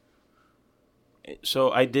it.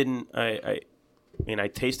 So I didn't. I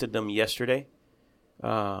tasted them yesterday.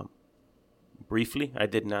 Briefly, I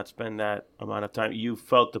did not spend that amount of time. You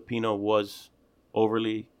felt the Pinot was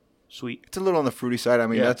overly sweet. It's a little on the fruity side. I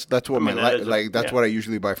mean, that's what what I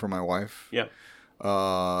usually buy for my wife. Yeah.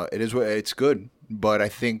 It's good, but I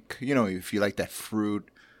think, if you like that fruit,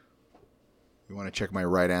 you want to check my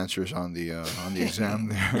right answers on the exam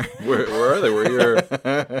there. Where are they?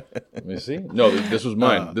 Let me see. No, this was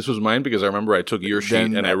mine. This was mine because I remember I took your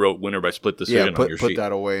sheet and I wrote winner by split decision on your sheet. Put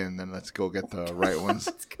that away, and then let's go get the right ones.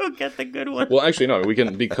 Let's go get the good ones. Well, actually, no. We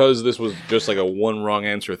can, because this was just like a one wrong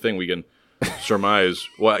answer thing, we can surmise.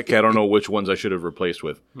 Well, I don't know which ones I should have replaced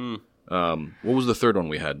with. What was the third one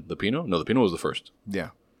we had? The Pinot? No, the Pinot was the first.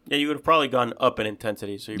 Yeah. Yeah, you would have probably gone up in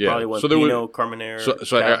intensity, so you probably went Pinot, Carmenere.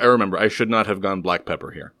 So I remember, I should not have gone black pepper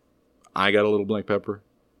here. I got a little black pepper,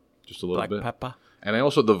 just a little bit. Black pepper. And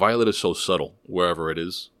the violet is so subtle wherever it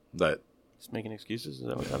is that. Just making excuses? Is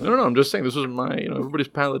that what happened? No, I'm just saying this was my, everybody's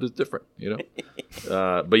palate is different,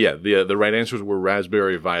 But yeah, the right answers were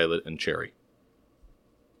raspberry, violet, and cherry.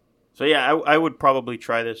 So yeah, I would probably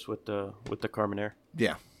try this with the Carmenere.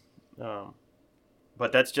 Yeah.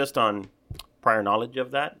 But that's just on prior knowledge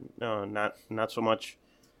of that. Not so much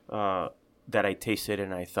that I tasted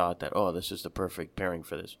and I thought that, this is the perfect pairing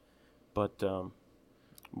for this. But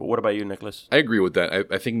what about you, Nicholas? I agree with that.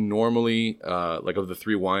 I think normally, like of the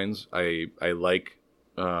three wines, I like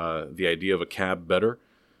the idea of a Cab better.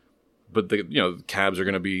 But the Cabs are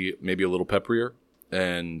going to be maybe a little pepperier,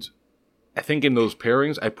 and I think in those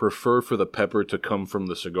pairings, I prefer for the pepper to come from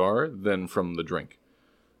the cigar than from the drink.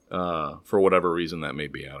 For whatever reason that may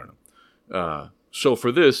be, I don't know. So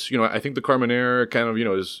for this, I think the Carmenere kind of,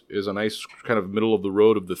 is a nice kind of middle of the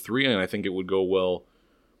road of the three, and I think it would go well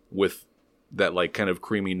with that like kind of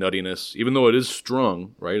creamy nuttiness, even though it is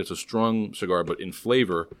strong, right? It's a strong cigar, but in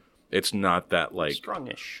flavor, it's not that like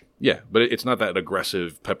strongish. Yeah, but it's not that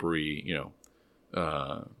aggressive, peppery,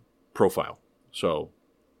 profile. So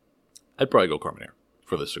I'd probably go Carmenere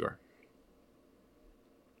for this cigar.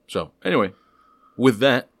 So anyway, with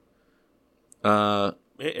that,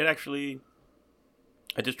 It actually,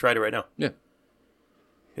 I just tried it right now. Yeah.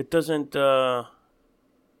 It doesn't,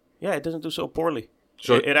 it doesn't do so poorly.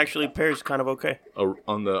 So it actually pairs kind of okay.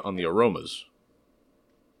 On the aromas,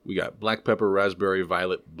 we got black pepper, raspberry,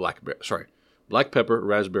 violet, blackberry. Sorry, black pepper,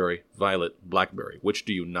 raspberry, violet, blackberry. Which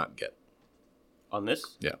do you not get? On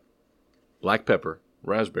this? Yeah. Black pepper,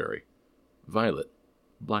 raspberry, violet,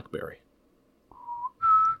 blackberry.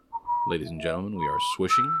 Ladies and gentlemen, we are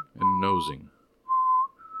swishing and nosing.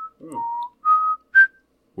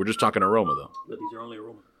 We're just talking aroma, though. But these are only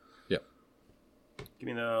aroma. Yeah. Give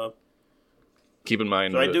me the. Keep in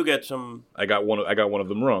mind. So I do get some. I got one of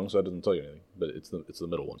them wrong, so that doesn't tell you anything. But it's the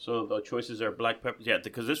middle one. So the choices are black pepper. Yeah,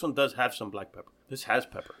 because this one does have some black pepper. This has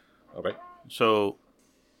pepper. Okay. So,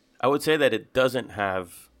 I would say that it doesn't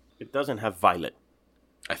have violet.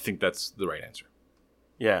 I think that's the right answer.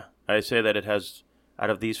 Yeah, I say that it has. Out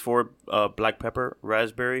of these four, black pepper,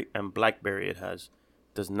 raspberry, and blackberry,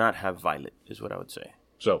 does not have violet, is what I would say.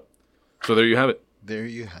 So there you have it. There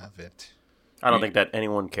you have it. I don't think that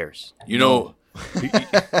anyone cares. You know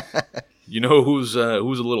who's a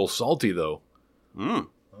little salty though?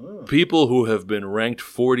 People who have been ranked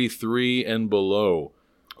 43 and below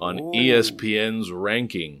on ESPN's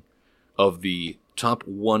ranking of the top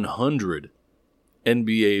 100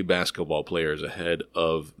 NBA basketball players ahead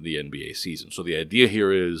of the NBA season. So the idea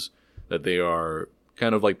here is that they are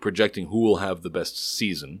kind of like projecting who will have the best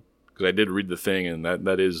season. Because I did read the thing, and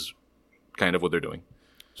that is kind of what they're doing.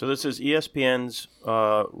 So this is ESPN's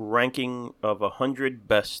ranking of 100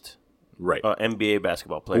 best NBA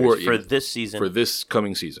basketball players for this season. For this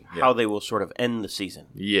coming season. Yeah. How they will sort of end the season.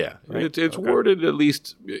 Yeah. Right? It's worded at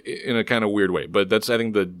least in a kind of weird way. But that's, I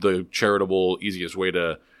think, the charitable, easiest way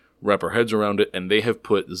to wrap our heads around it. And they have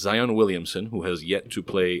put Zion Williamson, who has yet to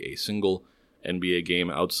play a single NBA game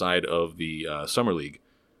outside of the Summer League,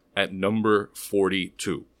 at number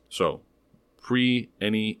 42. So pre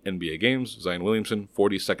any NBA games, Zion Williamson,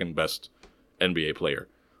 42nd best NBA player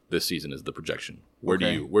this season is the projection. Where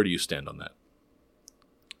do you stand on that?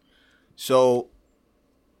 So,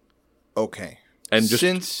 okay. And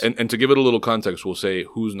just and to give it a little context, we'll say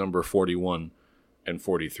who's number 41 and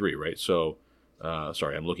 43, right? So,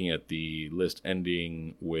 sorry, I'm looking at the list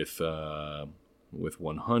ending with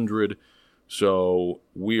 100. So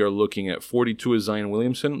we are looking at 42 as Zion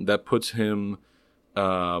Williamson. That puts him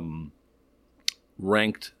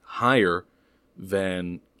ranked higher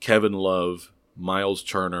than Kevin Love, Miles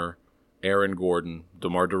Turner, Aaron Gordon,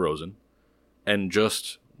 DeMar DeRozan, and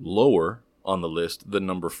just lower on the list than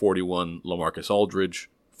number 41 LaMarcus Aldridge,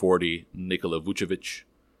 40 Nikola Vucevic,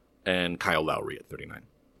 and Kyle Lowry at 39.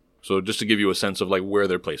 So just to give you a sense of like where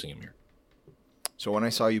they're placing him here. So when I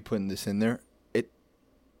saw you putting this in there,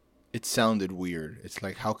 it sounded weird. It's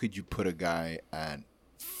like, how could you put a guy at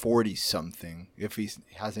 40-something if he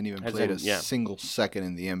hasn't even played a single second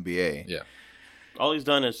in the NBA? Yeah. All he's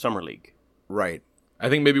done is Summer League. Right. I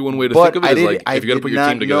think maybe one way to think of it is like, if you got to put your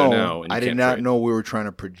team together now. And I did not know we were trying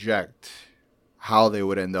to project how they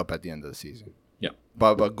would end up at the end of the season. Yeah.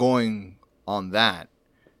 But going on that,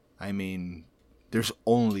 I mean, there's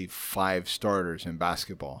only 5 starters in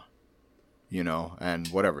basketball, and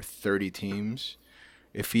 30 teams.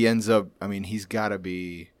 If he ends up, I mean, he's got to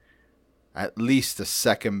be at least the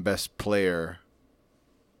second best player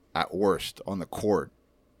at worst on the court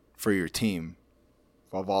for your team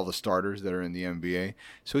of all the starters that are in the NBA.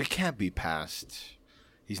 So he can't be past.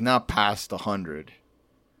 He's not past 100.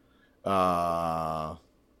 But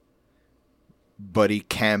he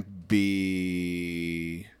can't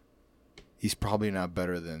be. He's probably not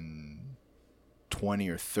better than 20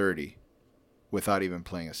 or 30 without even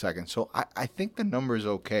playing a second. So I think the number is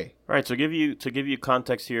okay. Right. So to give you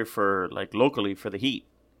context here for like locally for the Heat,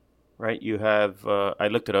 right? You have I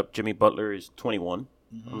looked it up. Jimmy Butler is 21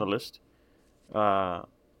 on the list.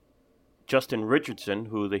 Justin Richardson,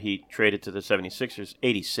 who the Heat traded to the 76ers,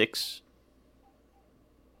 86.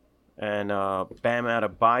 And Bam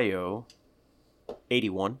Adebayo,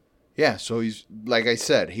 81. Yeah, so he's, like I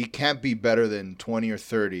said, he can't be better than 20 or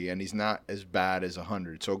 30, and he's not as bad as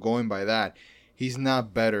 100. So going by that, he's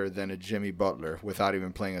not better than a Jimmy Butler without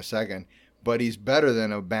even playing a second, but he's better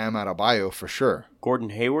than a Bam Adebayo for sure.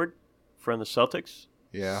 Gordon Hayward from the Celtics,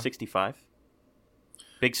 65.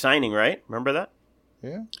 Big signing, right? Remember that?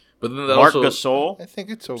 Yeah. But then that Marc also, Gasol, I think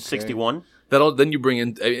it's okay. 61. Then you bring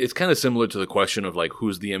in, it's kind of similar to the question of like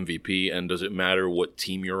who's the MVP and does it matter what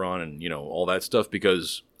team you're on and all that stuff,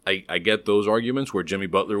 because I get those arguments where Jimmy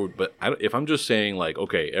Butler would, but if I'm just saying like,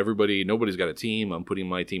 okay, nobody's got a team, I'm putting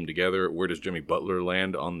my team together, where does Jimmy Butler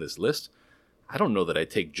land on this list? I don't know that I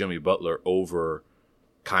take Jimmy Butler over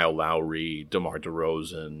Kyle Lowry, DeMar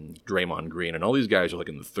DeRozan, Draymond Green, and all these guys are like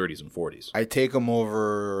in the 30s and 40s. I take him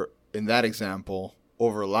over, in that example,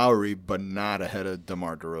 over Lowry, but not ahead of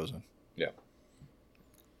DeMar DeRozan. Yeah.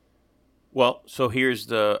 Well, so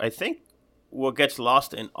here's I think what gets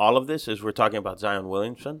lost in all of this is we're talking about Zion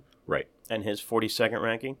Williamson. Right. And his 42nd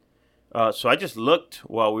ranking. So I just looked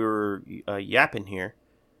while we were yapping here.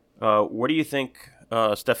 Where do you think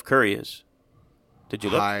Steph Curry is? Did you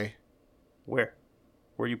look? High. Where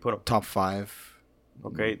you put him? Top 5.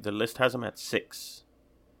 Okay, the list has him at 6.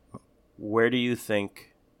 Where do you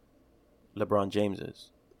think LeBron James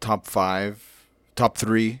is? Top 5. Top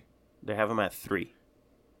 3. They have him at 3.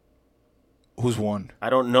 Who's one?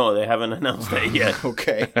 I don't know. They haven't announced that yet.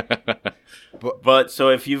 Okay. But so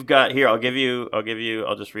if you've got here, I'll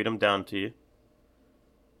just read them down to you.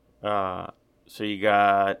 So you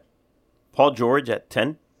got Paul George at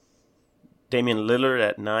 10, Damian Lillard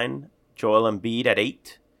at 9, Joel Embiid at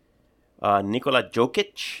 8, Nikola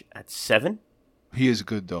Jokic at 7. He is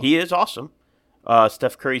good though. He is awesome.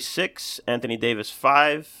 Steph Curry 6, Anthony Davis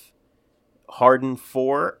 5, Harden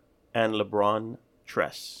 4, and LeBron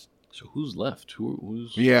Tress. So who's left?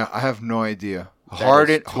 Who's? Yeah, I have no idea.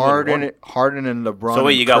 Harden, and LeBron. So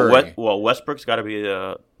wait, you got Curry. Westbrook's got to be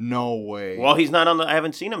No way. Well, he's not on the. I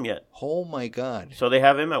haven't seen him yet. Oh my God. So they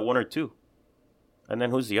have him at 1 or 2, and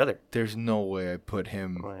then who's the other? There's no way I put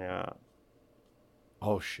him. Oh, yeah.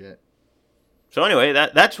 Oh shit. So anyway,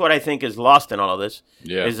 that's what I think is lost in all of this.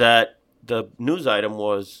 Yeah. Is that the news item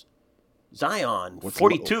was Zion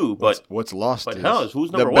 42, what's lost? But is hell,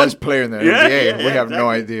 who's the number 1? best player in the Yeah, NBA. yeah, We have exactly. no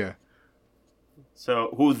idea.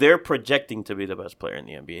 So who they're projecting to be the best player in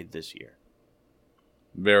the NBA this year?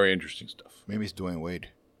 Very interesting stuff. Maybe it's Dwayne Wade.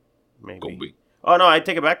 Maybe. Could be. Oh no, I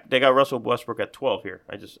take it back. They got Russell Westbrook at 12 here.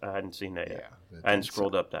 I hadn't seen that yet. I hadn't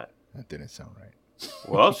scrolled up that. That didn't sound right.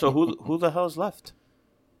 Well, so who the hell's left?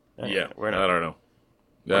 Yeah, we're I not. don't know.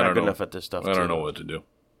 We're not good enough at this stuff. I don't know what to do.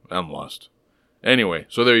 I'm lost. Anyway,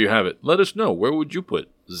 so there you have it. Let us know, where would you put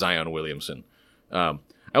Zion Williamson? I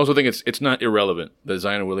also think it's not irrelevant that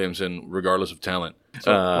Zion Williamson, regardless of talent.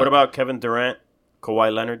 So what about Kevin Durant,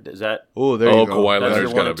 Kawhi Leonard? Is that? Oh, there you go. Kawhi That's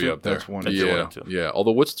Leonard's your got to one be and up two. there. That's one. That's your one Yeah, and two. yeah.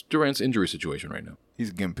 Although, what's Durant's injury situation right now?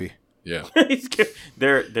 He's gimpy. Yeah. they're He's on the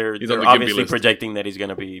they're Gimpy obviously list. projecting that he's going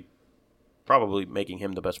to be probably making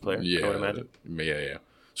him the best player. I would Yeah, imagine. yeah.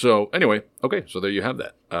 So anyway, okay, so there you have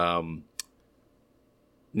that.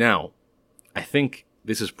 Now, I think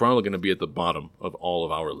this is probably going to be at the bottom of all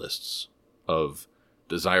of our lists of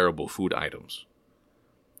desirable food items.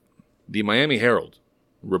 The Miami Herald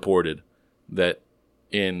reported that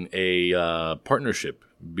in a partnership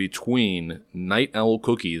between Night Owl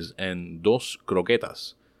Cookies and Dos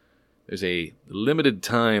Croquetas, there's a limited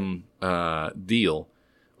time deal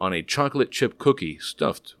on a chocolate chip cookie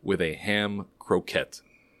stuffed with a ham croquette.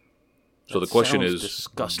 So That the question sounds is,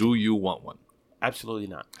 disgusting. do you want one? Absolutely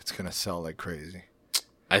not. It's gonna sell like crazy.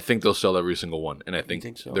 I think they'll sell every single one, and I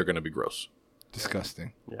think so? they're going to be gross.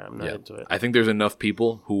 Disgusting. Yeah, I'm not into it. I think there's enough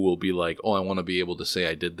people who will be like, oh, I want to be able to say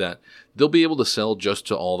I did that. They'll be able to sell just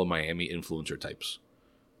to all the Miami influencer types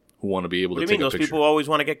who want to be able What do to you take mean? a Those picture. people always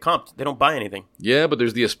want to get comped. They don't buy anything. Yeah, but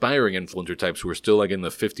there's the aspiring influencer types who are still like in the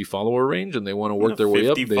 50 follower range and they want to work their way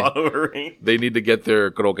up. 50 follower range. They need to get their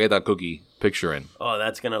croqueta cookie picture in. Oh,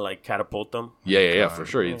 that's going to like catapult them. Yeah, for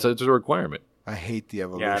sure. It's a requirement. I hate the Yeah, I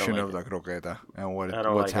don't evolution like of the croqueta and I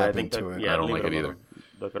don't what's like it. I happened think to that, it. yeah, I don't leave like it alone.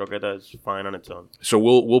 The croqueta is fine on its own. So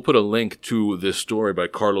we'll put a link to this story by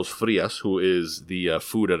Carlos Frias, who is the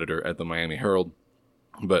food editor at the Miami Herald.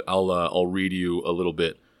 But I'll read you a little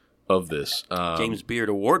bit of this. James Beard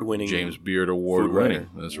award-winning. James Beard Award food winning. writer.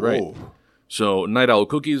 That's right. Whoa. So Night Owl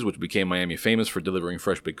Cookies, which became Miami famous for delivering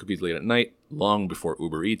fresh baked cookies late at night, long before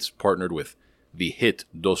Uber Eats, partnered with the hit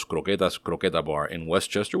Dos Croquetas Croqueta Bar in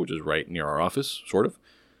Westchester, which is right near our office, sort of,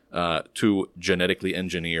 to genetically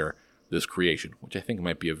engineer this creation, which I think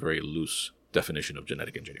might be a very loose definition of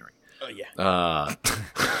genetic engineering. Oh, yeah.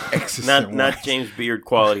 Excellent. Not James Beard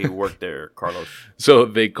quality who worked there, Carlos. So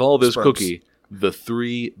they call this Sperms. cookie the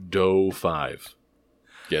 3 Dough 5.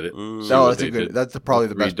 Get it? See No, what that's they a good. did? That's probably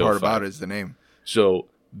the Three best Dough part 5. about it is the name. So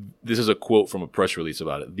this is a quote from a press release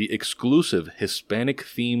about it. The exclusive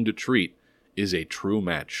Hispanic-themed treat is a true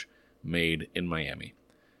match made in Miami.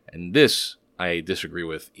 And this I disagree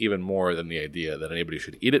with even more than the idea that anybody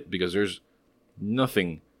should eat it, because there's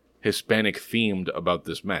nothing Hispanic-themed about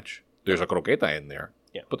this match. There's a croqueta in there,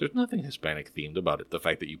 Yeah. but there's nothing Hispanic-themed about it. The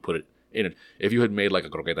fact that you put it in it. If you had made like a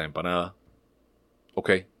croqueta empanada,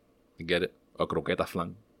 okay, I get it. A croqueta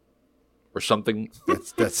flan. Or something.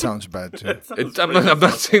 That sounds bad too. I'm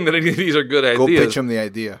not saying that any of these are good Go ideas. pitch him the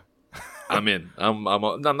idea. I'm in. I'm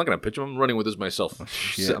not going to pitch him. I'm running with this myself.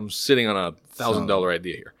 shit. I'm sitting on a $1,000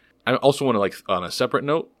 idea here. I also want to, like, on a separate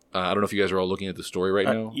note, I don't know if you guys are all looking at the story right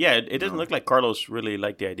now. Yeah, it doesn't look like Carlos really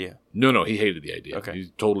liked the idea. No, he hated the idea. Okay.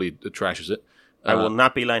 He totally trashes it. I will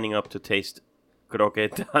not be lining up to taste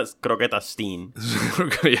croquetasteen.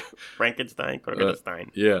 yeah. Frankenstein,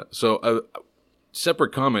 croquetastein. Yeah. So,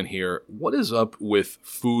 separate comment here. What is up with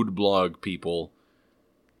food blog people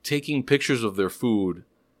taking pictures of their food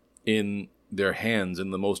in their hands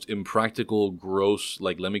in the most impractical, gross,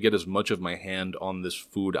 like, let me get as much of my hand on this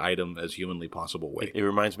food item as humanly possible way? It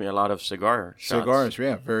reminds me a lot of cigar shots. Cigars,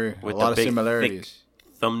 yeah, With a lot the of big, similarities.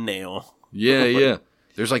 thick thumbnail. Yeah.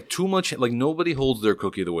 There's, like, too much, like, nobody holds their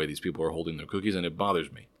cookie the way these people are holding their cookies, and it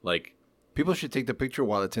bothers me. Like, People should take the picture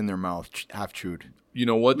while it's in their mouth, half chewed. you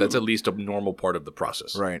know what? That's at least a normal part of the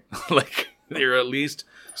process. Right. Like, you're at least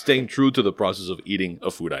staying true to the process of eating a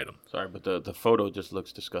food item. Sorry, but the photo just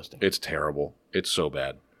looks disgusting. It's terrible. It's so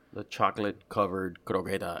bad. The chocolate covered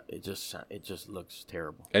croqueta, it just looks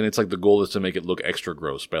terrible. And it's like the goal is to make it look extra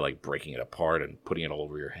gross by like breaking it apart and putting it all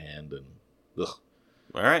over your hand and ugh.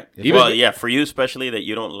 All right. Even- Well, yeah, for you especially that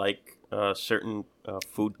you don't like certain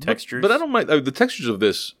food textures. But I don't mind the textures of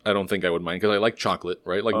this. I don't think I would mind because I like chocolate,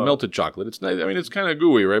 right? Like melted chocolate. It's nice. I mean, it's kind of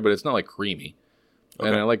gooey, right? But it's not like creamy. And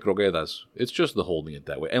Okay. I like croquetas. It's just the holding it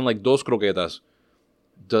that way. And like Dos Croquetas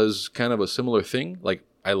does kind of a similar thing. Like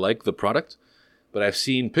I like the product, but I've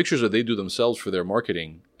seen pictures that they do themselves for their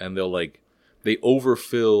marketing, and they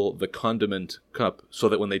overfill the condiment cup so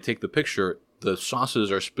that when they take the picture, the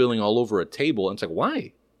sauces are spilling all over a table. And it's like,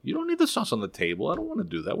 why? You don't need the sauce on the table. I don't want to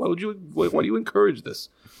do that. Why would you? Why do you encourage this?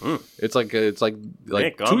 It's like Nick, on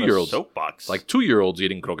the 2-year-olds, soapbox. like 2-year-olds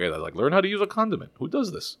eating croquetas. Like learn how to use a condiment. Who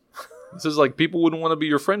does this? This is like people wouldn't want to be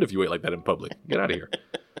your friend if you ate like that in public. Get out of here.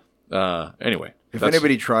 Anyway, If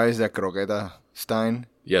anybody tries that croqueta Stein,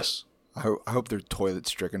 yes, I hope they're toilet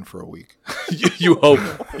stricken for a week. you hope.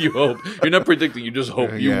 You're not predicting. You just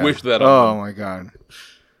hope. You Yeah. wish that. Oh On my god.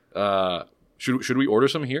 them. Should we order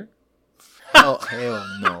some here? Hell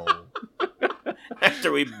no.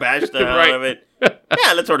 After we bashed the hell Right. out of it.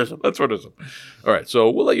 Yeah, let's order some. Let's order some. All right, so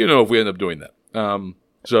we'll let you know if we end up doing that.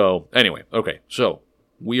 So anyway, okay, so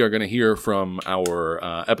we are going to hear from our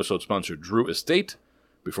episode sponsor, Drew Estate,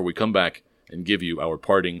 before we come back and give you our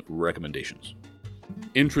parting recommendations.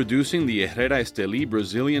 Introducing the Herrera Esteli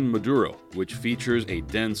Brazilian Maduro, which features a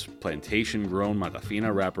dense plantation-grown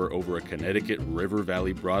Matafina wrapper over a Connecticut River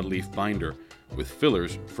Valley broadleaf binder with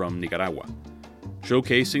fillers from Nicaragua.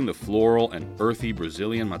 Showcasing the floral and earthy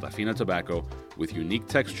Brazilian Matafina tobacco with unique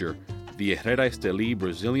texture, the Herrera Esteli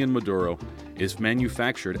Brazilian Maduro is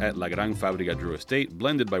manufactured at La Gran Fábrica Drew Estate,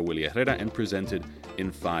 blended by Willie Herrera, and presented in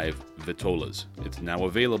 5 vitolas. It's now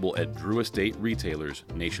available at Drew Estate retailers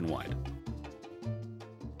nationwide.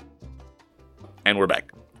 And we're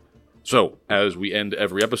back. So, as we end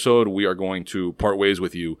every episode, we are going to part ways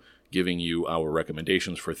with you, giving you our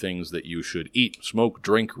recommendations for things that you should eat, smoke,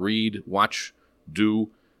 drink, read, watch, do.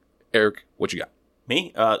 Eric, what you got?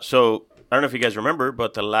 Me? So, I don't know if you guys remember,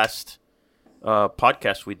 but the last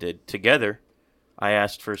podcast we did together, I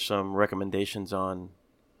asked for some recommendations on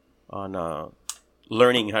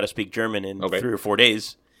learning how to speak German in 3 or 4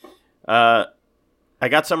 days. I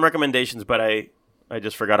got some recommendations, but I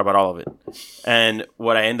just forgot about all of it. And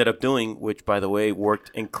what I ended up doing, which, by the way, worked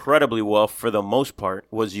incredibly well for the most part,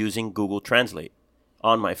 was using Google Translate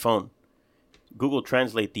on my phone. Google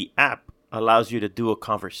Translate, the app, allows you to do a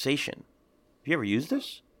conversation. Have you ever used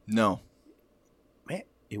this? No. Man,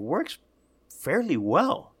 it works fairly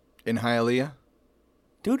well. In Hialeah?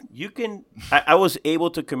 Dude, you can... I was able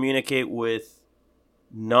to communicate with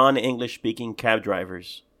non-English speaking cab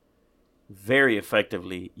drivers very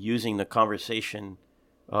effectively using the conversation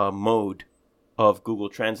mode of Google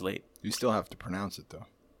Translate. You still have to pronounce it, though.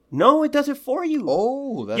 No, it does it for you.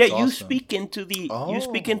 Oh, that's yeah, awesome. you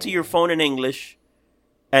speak into your phone in English,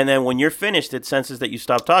 and then when you're finished, it senses that you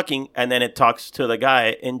stop talking, and then it talks to the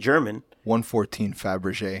guy in German. 114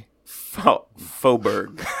 Fabergé.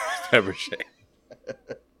 Faubourg. Fabergé.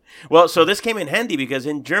 Well, so this came in handy because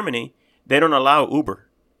in Germany, they don't allow Uber.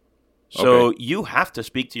 So you have to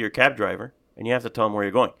speak to your cab driver, and you have to tell him where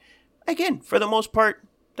you're going. Again, for the most part,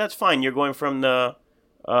 that's fine. You're going from the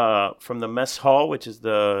mess hall, which is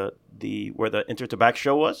the where the Intertabac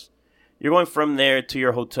show was. You're going from there to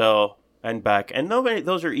your hotel and back, and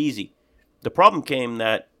those are easy. The problem came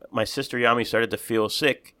that my sister Yami started to feel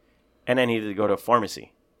sick, and I needed to go to a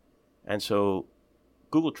pharmacy, and so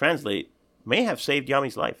Google Translate may have saved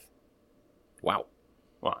Yami's life. Wow.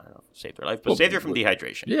 Well, I don't know if it saved her life, but saved her from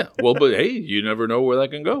dehydration. Yeah. Well, but hey, you never know where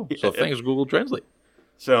that can go. So thanks, Google Translate.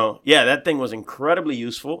 So, yeah, that thing was incredibly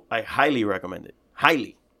useful. I highly recommend it.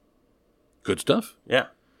 Highly. Good stuff. Yeah.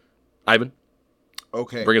 Ivan,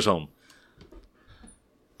 Okay. bring us home.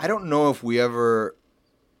 I don't know if we ever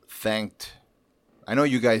thanked... I know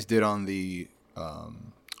you guys did on the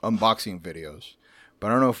unboxing videos, but I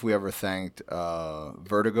don't know if we ever thanked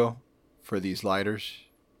Vertigo for these lighters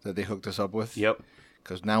that they hooked us up with. Yep.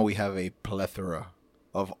 Because now we have a plethora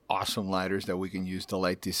of awesome lighters that we can use to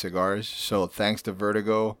light these cigars. So thanks to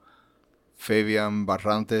Vertigo, Fabian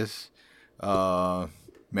Barrantes.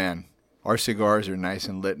 Man, our cigars are nice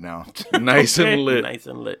and lit now Nice and lit. Nice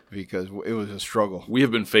and lit. because it was a struggle. We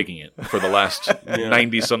have been faking it for the last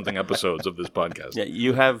 90-something episodes of this podcast. Yeah,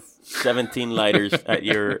 you have 17 lighters at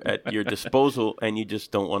your disposal, and you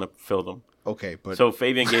just don't want to fill them. Okay, but So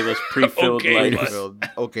Fabian gave us pre-filled Okay. lighters.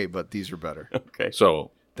 okay, but these are better. Okay.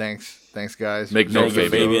 So, Thanks, guys. Make no Thank you,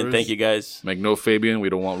 Fabian. Fabian. Thank you, guys. make no Fabian. We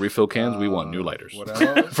don't want refill cans. We want new lighters What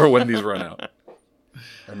else? for when these run out.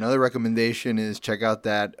 Another recommendation is check out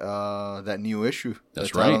that new issue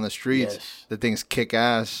That's out right. on the streets. Yes. The thing's kick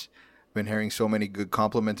ass. Been hearing so many good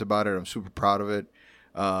compliments about it. I'm super proud of it.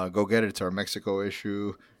 Go get it. It's our Mexico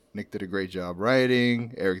issue. Nick did a great job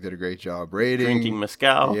writing. Eric did a great job rating. Drinking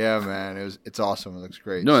mezcal. Yeah, man, it's awesome. It looks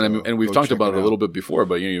great. No, So and we've go talked check about it a out. little bit before,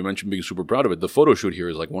 but you mentioned being super proud of it. The photo shoot here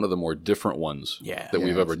is like one of the more different ones that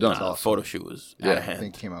we've ever done. The photo shoot was Yeah. out of I hand.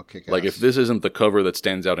 think it came out kick ass. Like if this isn't the cover that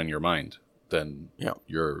stands out in your mind, then Yeah.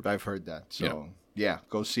 you're I've heard that. So yeah,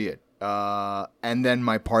 go see it. And then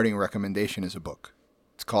my parting recommendation is a book.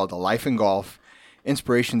 It's called A Life in Golf: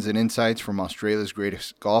 Inspirations and Insights from Australia's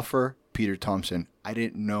Greatest Golfer, Peter Thomson. I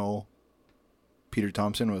didn't know Peter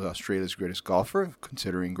Thomson was Australia's greatest golfer,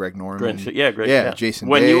 considering Greg Norman. Greg. Yeah, Jason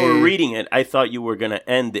When you were Day. reading it, I thought you were going to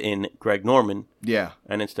end in Greg Norman, Yeah,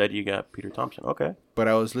 and instead you got Peter Thompson. Okay. but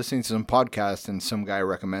I was listening to some podcasts and some guy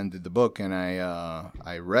recommended the book, and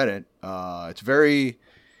I read it. It's very,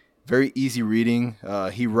 very easy reading.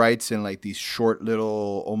 He writes in like these short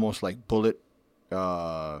little, almost like bullet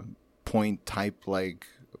point type like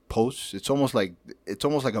posts. It's almost like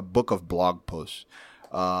a book of blog posts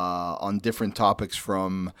on different topics.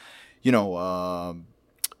 From, he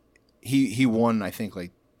won, I think,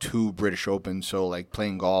 like 2 British Opens. So like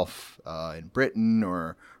playing golf in Britain,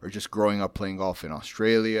 or just growing up playing golf in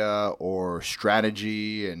Australia, or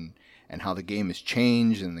strategy and how the game has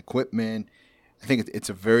changed and equipment. I think it's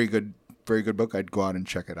a very good book. I'd go out and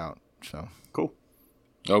check it out. So Cool.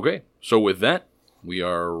 Okay, so with that, we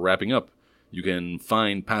are wrapping up. You can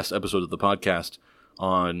find past episodes of the podcast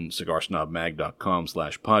on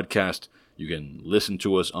cigarsnobmag.com/podcast. You can listen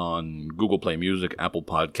to us on Google Play Music, Apple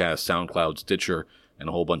Podcasts, SoundCloud, Stitcher, and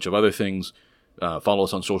a whole bunch of other things. Follow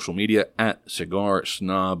us on social media at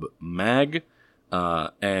cigarsnobmag.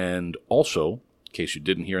 And also, in case you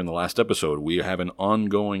didn't hear in the last episode, we have an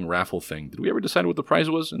ongoing raffle thing. Did we ever decide what the prize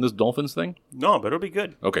was in this Dolphins thing? No, but it'll be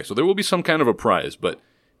good. Okay, so there will be some kind of a prize, but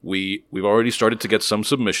we've already started to get some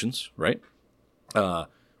submissions, right?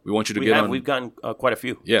 We want you to We've gotten quite a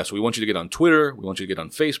few. Yeah, so we want you to get on Twitter, we want you to get on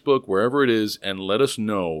Facebook, wherever it is, and let us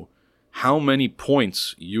know how many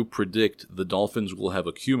points you predict the Dolphins will have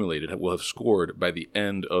scored by the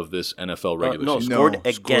end of this NFL regular season. Scored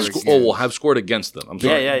against. Will have scored against them. I'm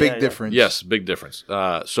sorry. Yeah, big difference. Yes, big difference.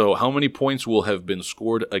 So how many points will have been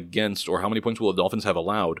scored against, or how many points will the Dolphins have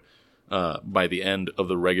allowed by the end of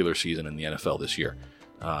the regular season in the NFL this year?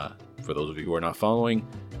 For those of you who are not following,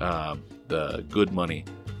 the good money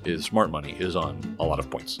smart money is on a lot of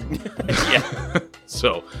points. Yeah.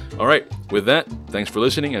 So, all right. With that, thanks for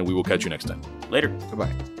listening, and we will catch you next time. Later.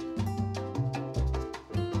 Goodbye.